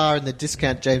Entertaining. car and the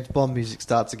discount James Bond music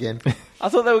starts again. I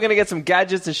thought they were going to get some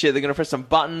gadgets and shit. They're going to press some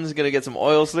buttons, going to get some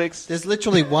oil slicks. There's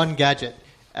literally one gadget,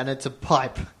 and it's a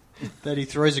pipe that he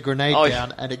throws a grenade Oh,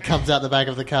 down, and it comes out the back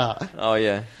of the car. Oh,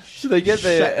 yeah. So they get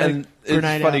there, Shut the and it's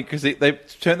grenade funny out. because they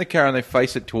turn the car and they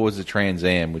face it towards the Trans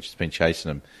Am, which has been chasing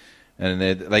them. And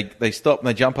they stop and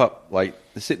they jump up, like,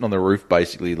 they're sitting on the roof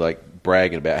basically, like,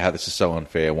 bragging about how this is so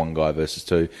unfair, one guy versus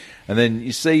 2. And then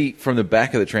you see from the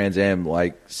back of the Trans Am,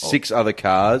 like, 6 other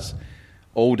cars,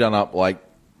 all done up, like,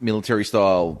 military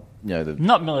style,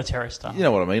 Not military stuff. you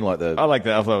know what I mean? Like the. I like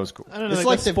that. I thought it was cool. I don't know. It's they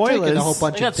like got they've taken a whole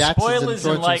bunch They of got Datsuns and spoilers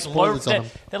thrown and like some spoilers on them.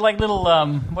 they're like little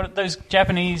what are those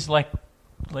Japanese like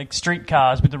street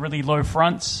cars with the really low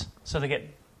fronts, so they get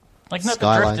like not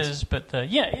Skylines. the drifters, but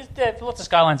lots of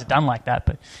Skylines are done like that,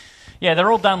 but yeah,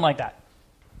 they're all done like that.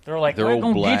 They're all like, They're we're all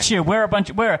gonna black. get you.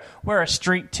 We're a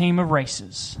street team of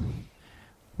racers.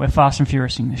 We're Fast and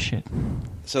Furiousing this shit.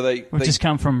 So they We've just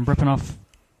come from ripping off.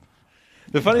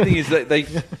 The funny thing is that they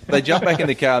jump back in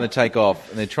the car and they take off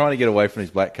and they're trying to get away from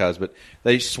these black cars, but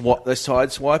they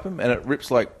side swipe them and it rips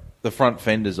like the front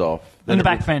fenders off. And the it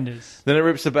back rips- fenders. Then it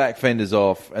rips the back fenders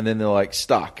off and then they're like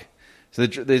stuck. So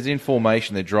there's in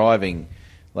formation. They're driving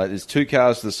like there's 2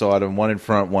 cars to the side of them, one in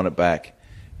front, one at back,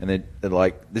 and they're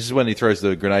like this is when he throws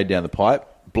the grenade down the pipe,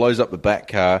 blows up the back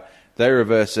car. They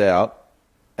reverse out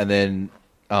and then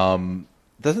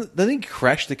doesn't he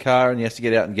crash the car and he has to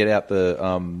get out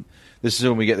the. This is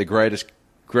when we get the greatest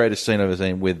scene I've ever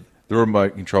seen with the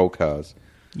remote control cars.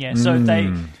 Yeah, so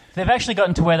they've actually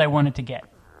gotten to where they wanted to get,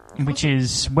 which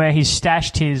is where he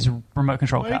stashed his remote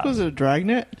control Well, he car. calls it a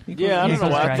Dragnet. Yeah, I Yeah, don't know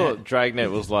why. I Dragnet. thought Dragnet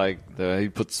was like he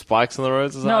put spikes on the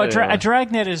roads or something. No, a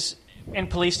dragnet is, in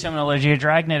police terminology, a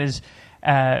dragnet is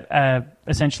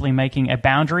essentially making a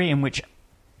boundary in which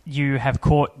you have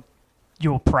caught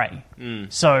your prey.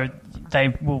 So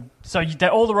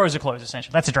all the roads are closed,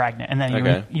 essentially. That's a dragnet, and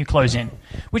then you close in.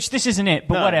 Which this isn't it,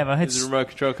 but whatever. It's remote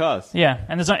control cars. Yeah,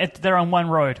 and they're on one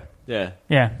road. Yeah.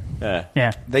 Yeah, Yeah.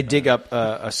 yeah, They dig up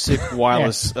a sick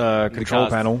wireless control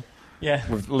cars. panel yeah.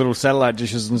 with little satellite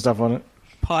dishes and stuff on it.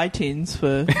 Pie tins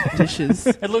for dishes.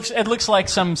 It looks like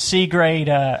some C grade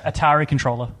Atari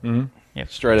controller.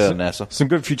 Straight out of NASA. Some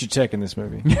good future tech in this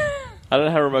movie. I don't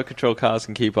know how remote control cars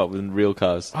can keep up with real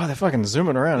cars. Oh, they're fucking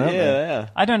zooming around, aren't they? Yeah.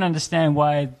 I don't understand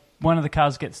why one of the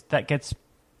cars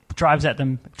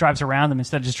drives around them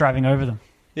instead of just driving over them.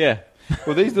 Yeah.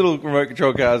 Well, these little remote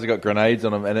control cars have got grenades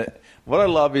on them, and what I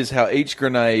love is how each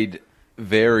grenade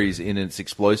varies in its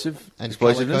explosiveness.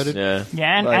 colour-coded. Yeah.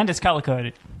 Yeah, and it's color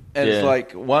coded. And Yeah. it's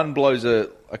like one blows a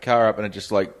car up, and it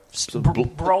just like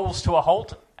Rolls to a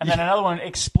halt, and then another one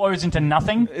explodes into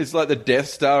nothing. it's like the Death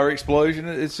Star explosion.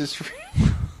 It's just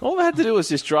All they had to do was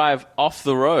just drive off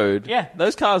the road. Yeah.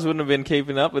 Those cars wouldn't have been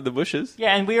keeping up with the bushes.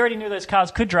 Yeah, and we already knew those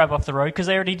cars could drive off the road because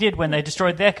they already did when they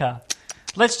destroyed their car.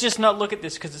 Let's just not look at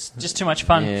this because it's just too much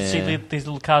fun to see these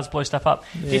little cars blow stuff up.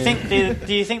 Do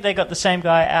you think they got the same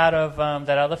guy out of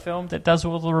that other film that does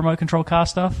all the remote control car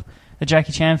stuff? The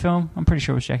Jackie Chan film? I'm pretty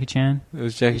sure it was Jackie Chan. It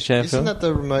was Jackie Chan Isn't film. that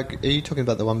the remote? Are you talking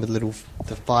about the one with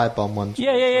the firebomb ones?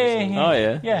 Yeah. Oh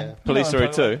yeah. Yeah. Police Story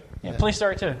 2. Yeah, Police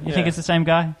Story 2. You Yeah. think it's the same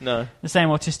guy? No. The same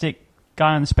autistic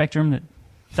guy on the spectrum that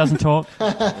doesn't talk,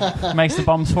 makes the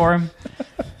bombs for him.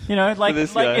 You know, like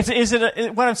this guy. is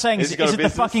it? What I'm saying Has is, he got is a it the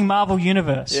business? fucking Marvel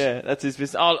universe? Yeah, that's his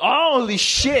business. Oh, holy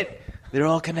shit! They're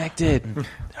all connected.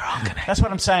 That's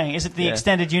what I'm saying. Is it the Yeah.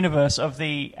 extended universe of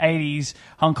the '80s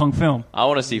Hong Kong film? I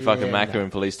want to see fucking Yeah, Macca no. in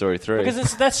Police Story 3.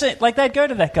 Because that's it. Like they'd go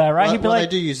to that guy, right? Well, He'd be well, like,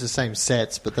 they do use the same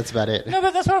sets, but that's about it. no,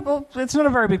 but that's what. Well, it's not a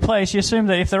very big place. You assume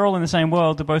that if they're all in the same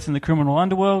world, they're both in the criminal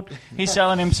underworld. He's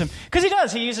selling him some because he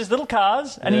does. He uses little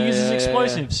cars and he uses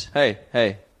explosives.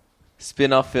 Hey.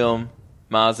 Spin-off film,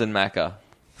 Mars and Macca.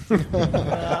 Go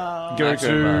Macca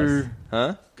and Mars. to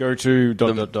Huh? go to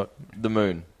dot. The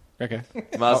moon. Okay,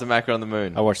 Mars and Macca on the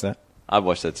moon. I watched that. I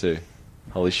watched that too.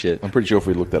 Holy shit. I'm pretty sure if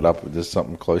we look that up, there's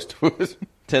something close to it.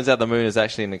 Turns out the moon is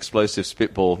actually an explosive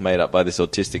spitball made up by this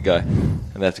autistic guy. And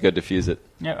they have to go defuse it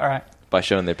Yeah, all right. by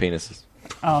showing their penises.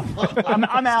 Oh,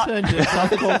 I'm out. Turned to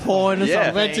softcore porn or Yeah.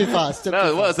 something. Went too fast. No,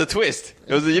 it was a twist.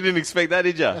 It was. You didn't expect that,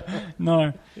 did you? No,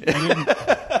 I didn't.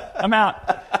 I'm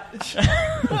out.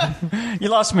 You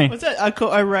lost me. What's that?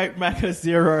 I rate Macca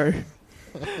 0.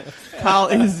 Carl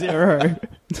is 0.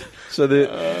 So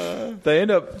they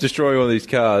end up destroying all these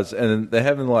cars, and then they're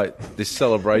having like this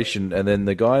celebration, and then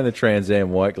the guy in the Trans Am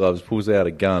white gloves pulls out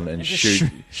a gun and Just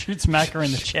shoots Macca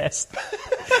in the chest.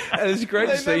 And it's a great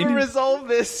They scene. never resolved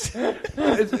this.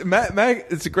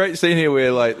 It's a great scene here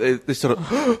where like they sort of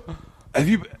have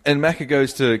you and Macca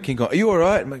goes to King Kong. Are you all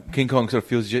right? And King Kong sort of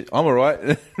feels his chest. I'm all right.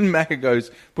 And Macca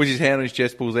goes, puts his hand on his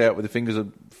chest, pulls out with the fingers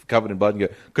covered in blood, and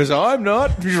go, "Because I'm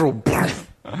not."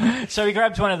 So he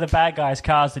grabs one of the bad guy's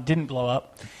cars that didn't blow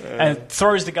up and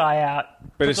throws the guy out.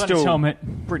 But puts it's on his still helmet.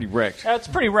 pretty wrecked. It's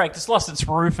pretty wrecked. It's lost its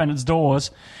roof and its doors,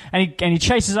 and he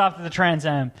chases after the Trans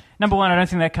Am. Number one, I don't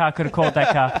think that car could have caught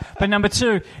that car. But number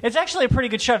two, it's actually a pretty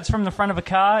good shot. It's from the front of a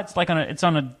car. It's like it's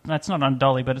not on a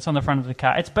dolly, but it's on the front of the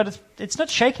car. It's not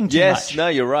shaking too Yes, much. no,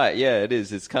 you're right. Yeah, it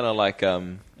is. It's kind of like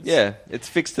it's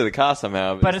fixed to the car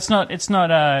somehow. But it's not.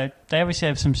 They obviously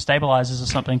have some stabilizers or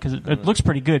something because it looks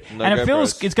pretty good, No and it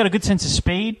feels. GoPros. It's got a good sense of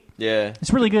speed. yeah,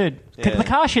 It's really good. Yeah. The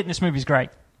car shit in this movie is great.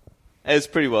 it's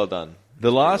pretty well done.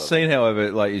 The last scene,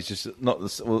 however, like is just not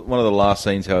one of the last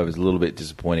scenes. However, is a little bit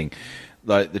disappointing.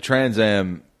 Like the Trans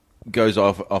Am goes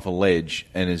off a ledge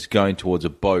and is going towards a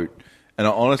boat, and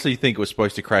I honestly think it was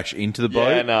supposed to crash into the boat.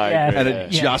 Yeah, no, I Yeah. agree. And yeah. it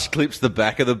just clips the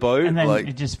back of the boat, And then like,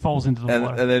 it just falls into the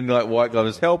water. and then like white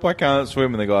gloves, help! I can't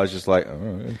swim, and the guy's just like,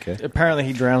 oh, okay. Apparently,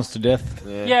 he drowns to death.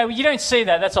 yeah, well, you don't see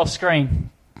that. That's off screen.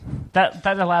 That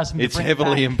allows him to It's bring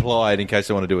heavily it back. implied in case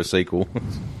they want to do a sequel.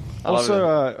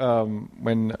 Also,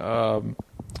 when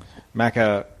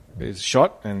Macca is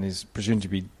shot and is presumed to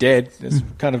be dead, there's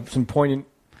kind of some poignant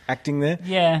acting there.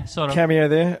 Yeah, sort of. Cameo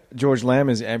there. George Lamb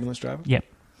is the ambulance driver. Yep.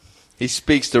 He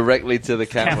speaks directly to the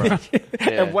camera.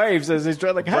 Yeah. And waves as he's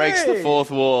driving, like, Breaks hey! the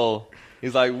fourth wall.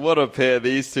 He's like, "What a pair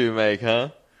these two make, huh?"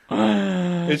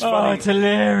 It's Oh, funny. it's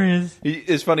hilarious.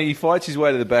 It's funny. He fights his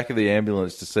way to the back of the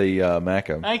ambulance to see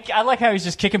Macca. I like how he's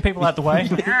just kicking people out the way.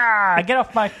 Get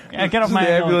off my The ambulance.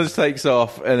 ambulance takes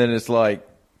off, and then it's like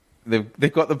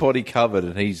they've got the body covered,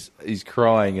 and he's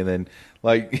crying, and then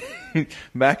like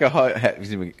Macca has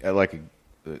him like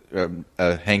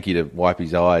a hanky to wipe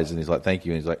his eyes, and he's like, "Thank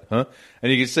you," and he's like, "Huh?"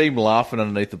 And you can see him laughing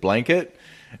underneath the blanket.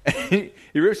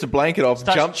 He rips the blanket off,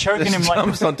 Starts choking him like-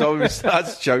 jumps on top of him, and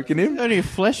starts choking him. Only a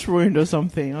flesh wound or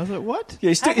something. I was like, what? Yeah,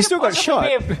 he's still got shot.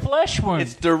 Be a flesh wound.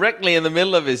 It's directly in the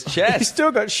middle of his He's chest.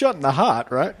 still got shot in the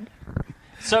heart, right?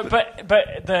 So, but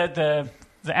the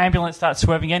ambulance starts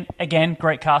swerving in again.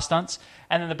 Great car stunts,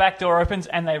 and then the back door opens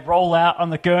and they roll out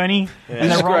on the gurney and This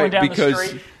they're is rolling great down the because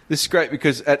street. this is great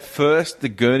because at first the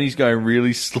gurney's going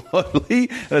really slowly,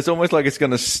 and it's almost like it's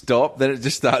going to stop. Then it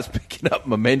just starts picking up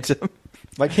momentum.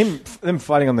 Like them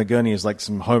fighting on the gurney is like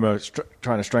some homo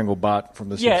trying to strangle Bart from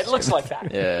the Yeah, it Simpsons. looks like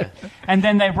that. Yeah. And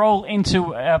then they roll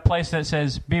into a place that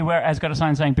says "Beware," has got a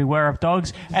sign saying "Beware of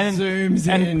dogs," and then Zooms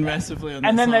in massively on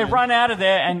and the then they sign. run out of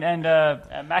there,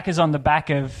 and Mac is on the back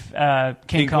of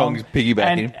King Kong. Kong's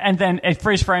piggybacking. and then it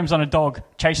freeze frames on a dog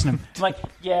chasing him. Like,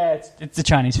 yeah, it's a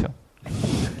Chinese film.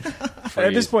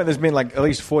 At this point, there's been like at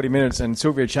least 40 minutes, and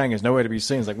Sylvia Chang is nowhere to be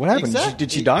seen. It's like, what happened? Exactly.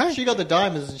 Did she die? She got the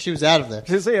diamonds and she was out of there.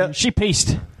 See ya. She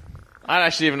pieced. I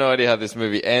actually have no idea how this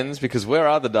movie ends because where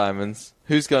are the diamonds?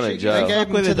 Who's going to They jail? gave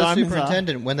them Where to the the diamonds are.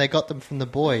 superintendent when they got them from the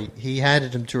boy. He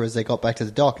handed them to her as they got back to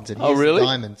the dock and said, Oh, "Here's really? the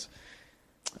diamonds."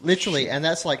 Literally, and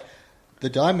that's like the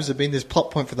diamonds have been this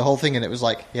plot point for the whole thing. And it was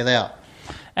like, "Yeah, they are."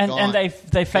 And Gone. they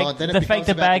fake Gone. Then it they becomes fake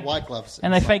the about bag the white gloves.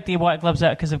 and they It's fake the white gloves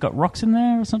out because they've got rocks in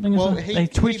there or something. Well, they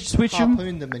switch them.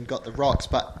 harpooned them and got the rocks,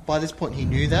 but by this point he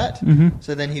knew that. Mm-hmm.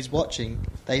 So then he's watching.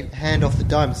 They hand off the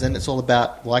diamonds, and it's all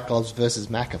about white gloves versus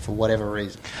Macca for whatever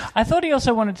reason. I thought he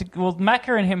also wanted to. Well,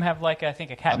 Macca and him have like I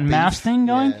think a cat and beef, mouse thing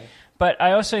going. yeah. But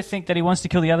I also think that he wants to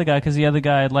kill the other guy because the other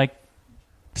guy like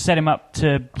set him up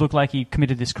to look like he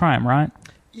committed this crime, right?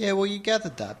 Yeah, well, you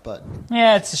gathered that, but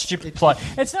Yeah, it's a stupid plot.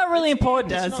 It's not really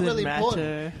important. It's not Doesn't really matter.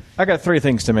 important. I got 3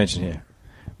 things to mention here.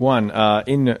 One,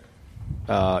 in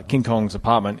King Kong's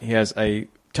apartment, he has a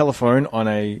telephone on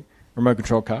a remote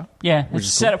control car. Yeah, it's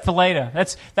is set up for later.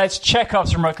 That's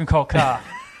Chekhov's remote control car.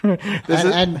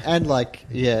 and like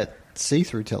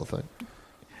see-through telephone.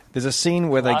 There's a scene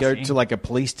where they go Classy. to like a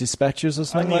police dispatches or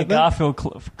something Only a like that.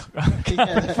 Garfield.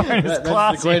 That's the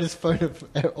classy. greatest phone of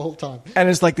all time. And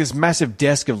it's like this massive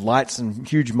desk of lights and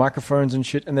huge microphones and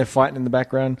shit, and they're fighting in the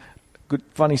background. Good,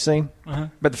 funny scene.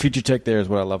 But the future tech there is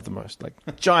what I love the most. Like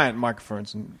giant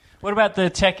microphones. And What about the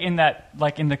tech in that,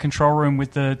 like in the control room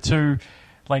with the two,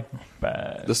 like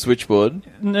The switchboard.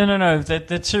 no,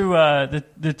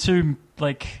 the two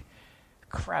like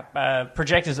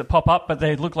projectors that pop up, but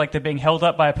they look like they're being held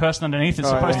up by a person underneath. It's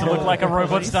supposed to look like a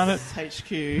robot's done it.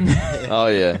 HQ. Oh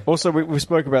yeah. also, we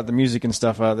spoke about the music and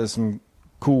stuff. There's some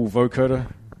cool vocoder.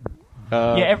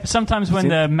 Sometimes when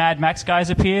the Mad Max guys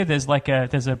appear, there's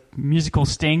a musical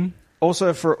sting.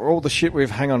 Also, for all the shit we've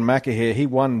hang on Macca here, he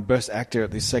won Best Actor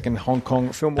at the second Hong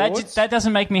Kong Film Awards. That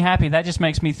doesn't make me happy. That just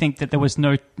makes me think that it was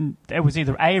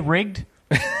either A, rigged,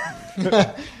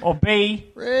 or B,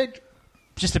 Rigged.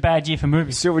 just a bad year for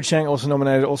movies. Silver Chang also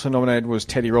nominated. Also nominated was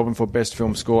Teddy Robin for Best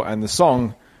Film Score, and the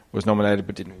song was nominated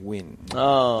but didn't win.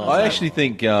 Oh. I actually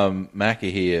think Macca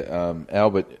here,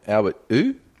 Albert Albert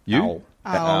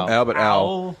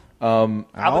Owl,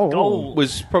 Albert Gold.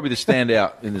 was probably the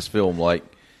standout in this film. Like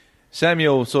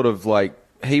Samuel, sort of like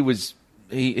he was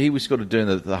sort of doing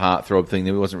the heartthrob thing.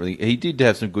 He wasn't really. He did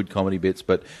have some good comedy bits,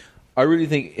 but I really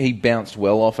think he bounced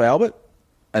well off Albert,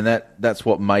 and that's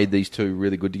what made these two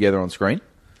really good together on screen.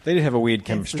 They did have a weird It's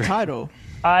chemistry. the title.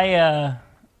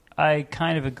 I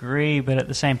kind of agree, but at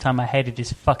the same time, I hated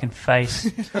his fucking face. So,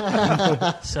 Who,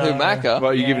 Macca?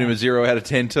 Well, you're Yeah. giving him a 0 out of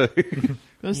 10 too.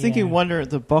 I was thinking, wonder at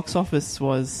the box office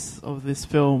was of this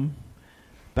film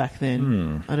back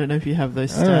then. I don't know if you have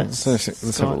those stats. Let's have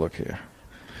a Scott. look here.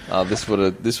 This would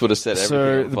have set everything.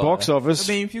 So on the fire. box office.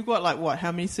 I mean, if you've got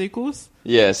how many sequels?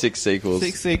 Yeah, 6 sequels.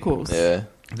 6 sequels. Yeah.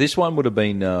 This one would have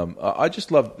been. I just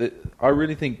love. I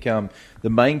really think the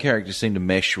main characters seem to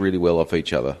mesh really well off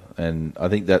each other, and I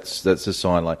think that's a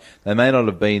sign. Like they may not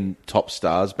have been top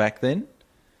stars back then,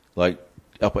 like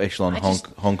upper echelon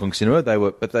Hong Kong cinema. They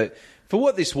were, but they for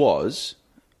what this was,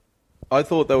 I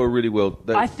thought they were really well.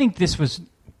 I think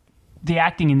the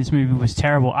acting in this movie was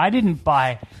terrible. I didn't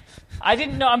know.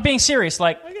 I'm being serious.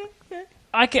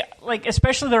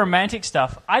 Especially the romantic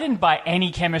stuff. I didn't buy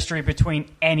any chemistry between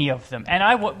any of them.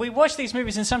 And we watch these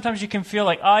movies, and sometimes you can feel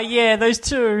like, oh yeah, those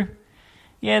two.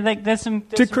 Yeah, there's some.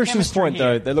 To Christian's point,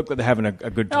 though, they look like they're having a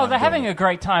good time. No, they're having doing a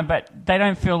great time, but they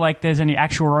don't feel like there's any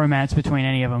actual romance between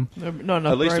any of them. Not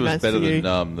enough at least it was romance better for you.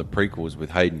 than the prequels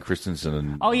with Hayden Christensen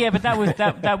and Oh yeah, but that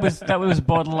was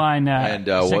borderline what's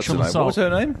her sexual name? assault. What was her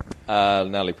name?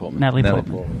 Natalie Portman. Natalie Natalie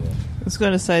Portman. Portman. I was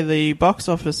going to say the box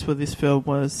office for this film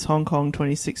was Hong Kong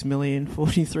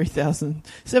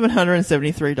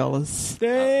 $26,043,773.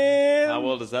 Damn. How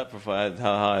well does that provide?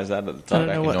 How high is that at the I time?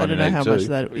 don't know. I don't know how 1982. much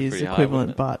that Pretty is high, equivalent,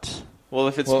 wouldn't but Well,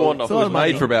 if it's Well, spawned it's off, a it lot was of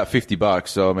money. Made for about $50,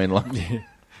 so I mean, like they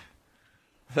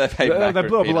paid back They for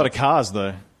blew up a lot of peanuts. cars,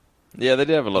 though. Yeah, they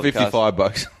did have a lot of cars.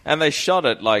 $55. And they shot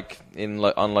it like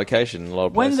on location in a lot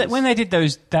of When places. they did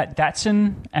that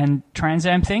Datsun and Trans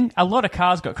Am thing, a lot of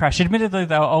cars got crashed. Admittedly,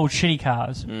 they were old shitty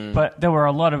cars, but there were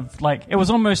a lot of it was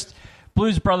almost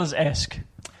Blues Brothers-esque.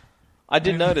 I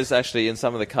did notice actually in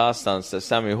some of the car stunts that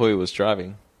Samuel Hui was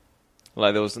driving.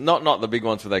 Like there was not the big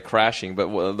ones where they're crashing, but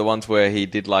the ones where he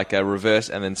did like a reverse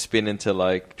and then spin into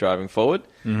like driving forward.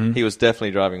 Mm-hmm. He was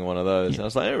definitely driving one of those. And I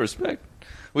was like, respect.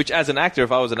 Which, as an actor,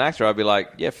 if I was an actor, I'd be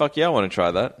like, yeah, fuck yeah, I want to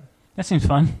try that. That seems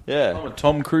fun. Yeah. I'm a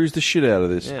Tom Cruise the shit out of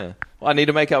this. Yeah. Well, I need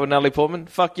to make up with Natalie Portman.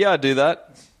 Fuck yeah, I'd do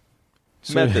that.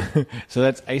 Method. So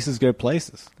that's Aces Go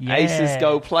Places. Yeah. Aces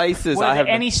go places. Were I there have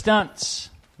any stunts?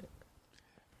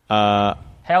 Uh,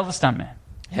 Hail the stuntman.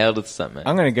 held it something.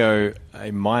 I'm going to go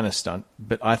a minor stunt,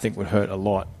 but I think would hurt a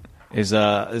lot. There's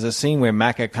a scene where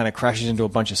Macca kind of crashes into a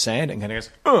bunch of sand and kind of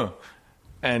goes,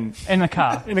 and In the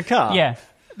car. in a car. Yeah.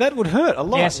 That would hurt a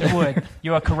lot. Yes, it would.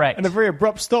 You are correct. And a very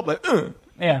abrupt stop, like,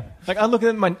 Yeah. Like, I look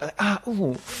at my,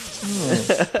 ooh.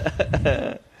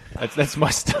 That's my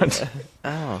stunt.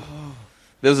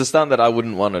 There was a stunt that I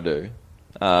wouldn't want to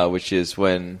do, which is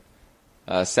when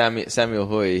Samuel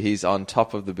Hui, he's on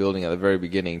top of the building at the very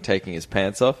beginning, taking his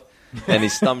pants off, and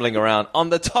he's stumbling around on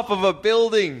the top of a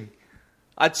building.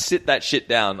 I'd sit that shit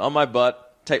down on my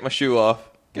butt, take my shoe off,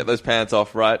 get those pants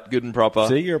off right, good and proper.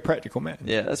 See, you're a practical man.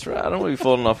 Yeah, that's right. I don't want to be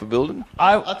falling off a building.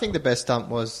 I think the best stunt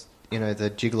was, the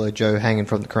Gigolo Joe hanging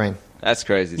from the crane. That's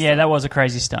crazy. Yeah, that was a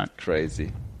crazy stunt.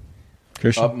 Crazy.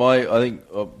 Christian? I think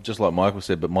just like Michael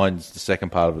said, but mine's the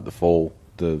second part of it, the fall.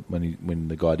 When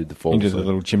the guy did the fall. Into the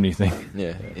little chimney thing.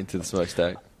 Yeah, into the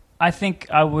smokestack. I think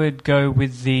I would go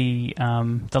with the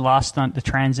last stunt, the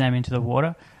Trans Am into the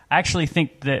water. I actually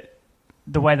think that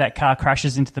the way that car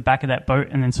crashes into the back of that boat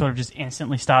and then sort of just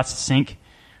instantly starts to sink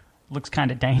looks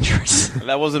kind of dangerous.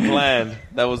 That wasn't planned.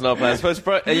 That was not planned. It's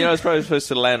probably supposed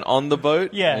to land on the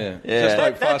boat. Yeah. Yeah. Just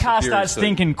like That Fast car and Furious starts 2.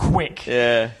 thinking quick.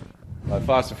 Yeah. Like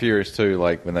Fast and Furious 2,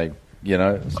 like when they,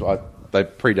 they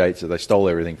predates it. They stole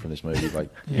everything from this movie. Like,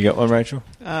 You got one, Rachel?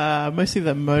 Mostly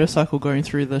the motorcycle going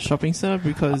through the shopping centre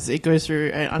because it goes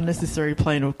through an unnecessary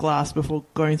pane of glass before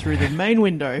going through the main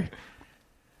window.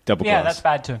 Double Yeah, glass. that's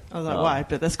bad too. I was like, why?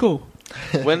 But that's cool.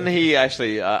 When he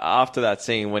actually, after that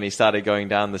scene, when he started going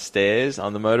down the stairs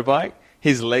on the motorbike,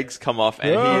 his legs come off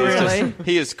and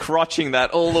he is crotching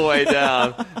that all the way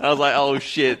down. And I was like, oh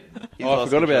shit. He's I lost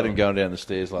forgot about control. him going down the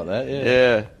stairs like that. Yeah.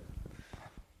 Yeah.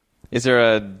 Is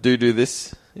there a do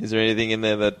this? Is there anything in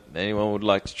there that anyone would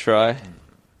like to try?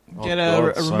 Get God,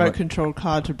 a so remote much. control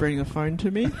car to bring the phone to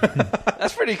me.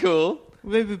 That's pretty cool.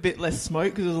 Maybe a bit less smoke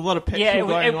because there's a lot of petrol Yeah,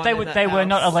 going on in that they were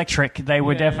not house. electric. They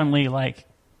were definitely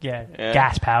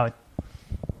gas powered.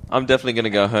 I'm definitely going to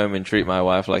go home and treat my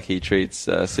wife like he treats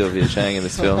Sylvia Chang in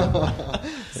this film.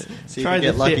 See if Try you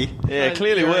get the lucky. fit. Yeah, Try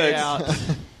clearly the jury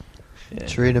works. out.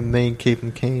 Treat him mean, keep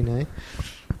him keen, eh?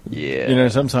 Yeah.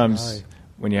 Sometimes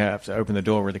when you have to open the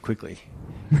door really quickly,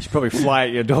 you should probably fly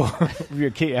at your door with your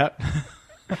key out.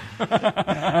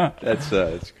 That's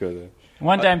good.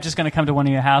 One day I'm just going to come to one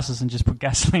of your houses and just put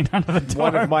gasoline under the door.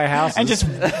 One of my houses. and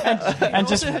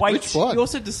just wait. Which one? You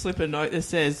also just slip a note that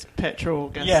says petrol,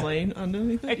 gasoline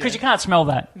underneath it. Because you can't smell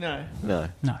that. No. No.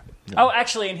 No. Oh,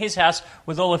 actually, in his house,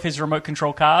 with all of his remote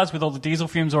control cars, with all the diesel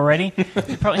fumes already,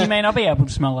 he may not be able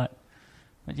to smell that.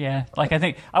 But yeah, I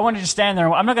think I wanted to stand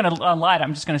there. I'm not going to light.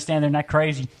 I'm just going to stand there and act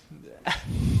crazy.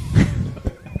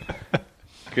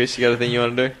 Chris, you got a thing you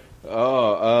want to do?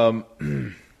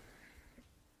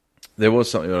 There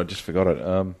was something, I just forgot it.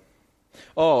 I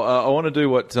want to do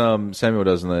what Samuel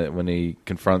does when he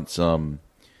confronts Mad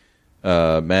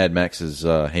Max's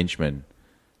henchmen.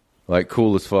 Like,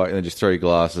 cool as fuck, and then just throw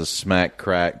glasses, smack,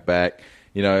 crack, back,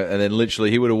 and then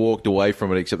literally he would have walked away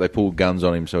from it, except they pulled guns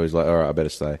on him, so he's like, all right, I better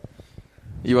stay.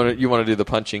 You want to do the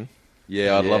punching?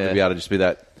 Yeah, I'd love to be able to just be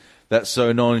that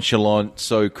so nonchalant,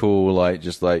 so cool, like,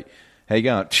 just like, how you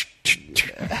going?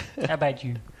 How about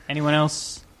you? Anyone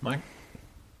else? Mike?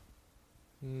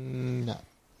 No.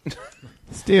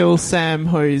 Steal Sam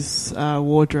Ho's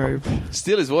wardrobe.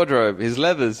 Steal his wardrobe, his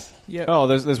leathers. Yep. Oh,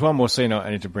 there's one more scene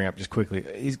I need to bring up just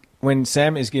quickly. When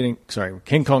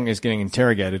King Kong is getting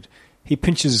interrogated, he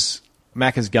pinches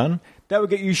Macca's gun. That would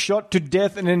get you shot to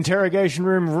death in an interrogation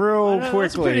room real That's a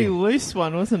pretty quickly. loose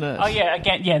one, wasn't it? Oh yeah,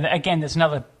 again. There's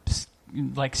another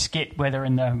skit where they're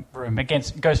in the room.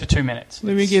 Goes for 2 minutes.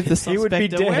 Let me give the He would be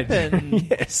suspect a dead. weapon.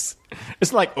 Yes.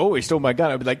 It's like, oh, he stole my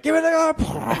gun. I'd be like, give it up.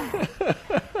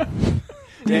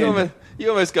 You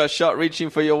almost got shot reaching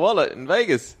for your wallet in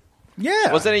Vegas.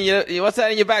 Yeah. What's that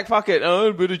in your back pocket?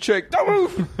 Oh, better check. Don't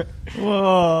move.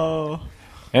 Whoa.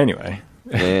 Anyway.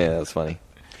 Yeah, that's funny.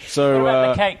 So, What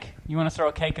about the cake? You want to throw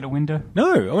a cake at a window?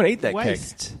 no, I want to eat that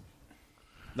Waste. cake.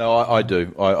 No, I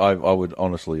do. I would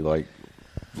honestly, like,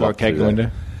 Throw a love to cake do at the that.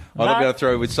 window. I'd love to be able to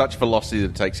throw with such velocity that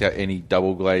it takes out any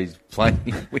double glazed plain.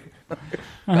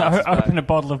 Open a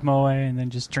bottle of Moe and then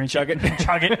just drink Chug it.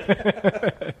 Chug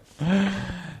it.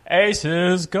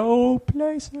 Aces go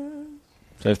places.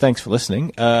 So thanks for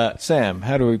listening. Sam,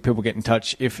 how do people get in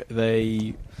touch if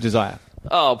they desire?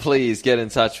 Oh, please get in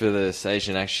touch with us.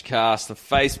 Asian Action Cast on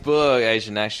Facebook,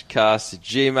 Asian Action Cast at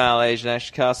Gmail, Asian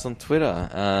Action Cast on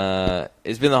Twitter.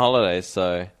 It's been the holidays,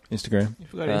 so... Instagram. You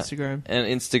forgot Instagram. And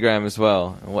Instagram as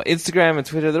well. Well, Instagram and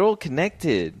Twitter, they're all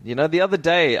connected. The other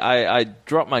day, I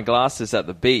dropped my glasses at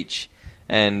the beach,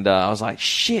 and I was like,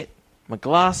 shit, my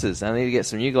glasses. I need to get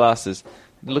some new glasses.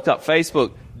 Looked up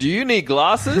Facebook. Do you need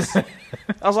glasses?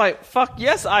 I was like, fuck,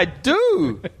 yes, I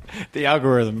do. The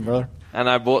algorithm, brother. And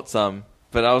I bought some.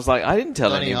 But I was like, I didn't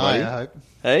tell Donny anybody. I hope.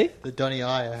 Hey? The Donny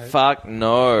I hope. Fuck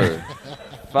no.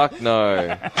 Fuck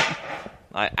no.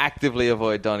 I actively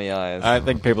avoid Donny Eyes. I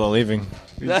think people are leaving.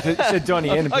 You said Donnie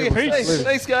and Okay, people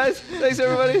thanks guys. Thanks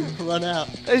everybody. Run out.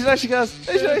 Asian Action Cast.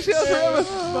 Asian Action Cast forever.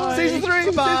 Season 3.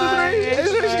 Season 3.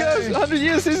 Asian Action Cast. 100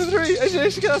 years. Season 3. Asian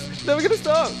Action Cast. Never gonna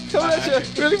stop. Coming at you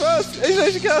really fast. Asian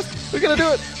Action Cast. We're gonna do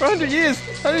it for 100 years.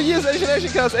 100 years. Asian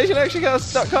Action Cast.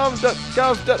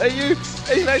 AsianActionCast.com.gov.au.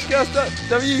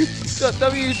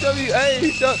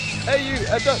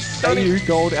 AsianActionCast.wwa.au.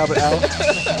 Gold Albert Al.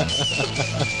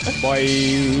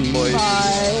 Bye. Bye.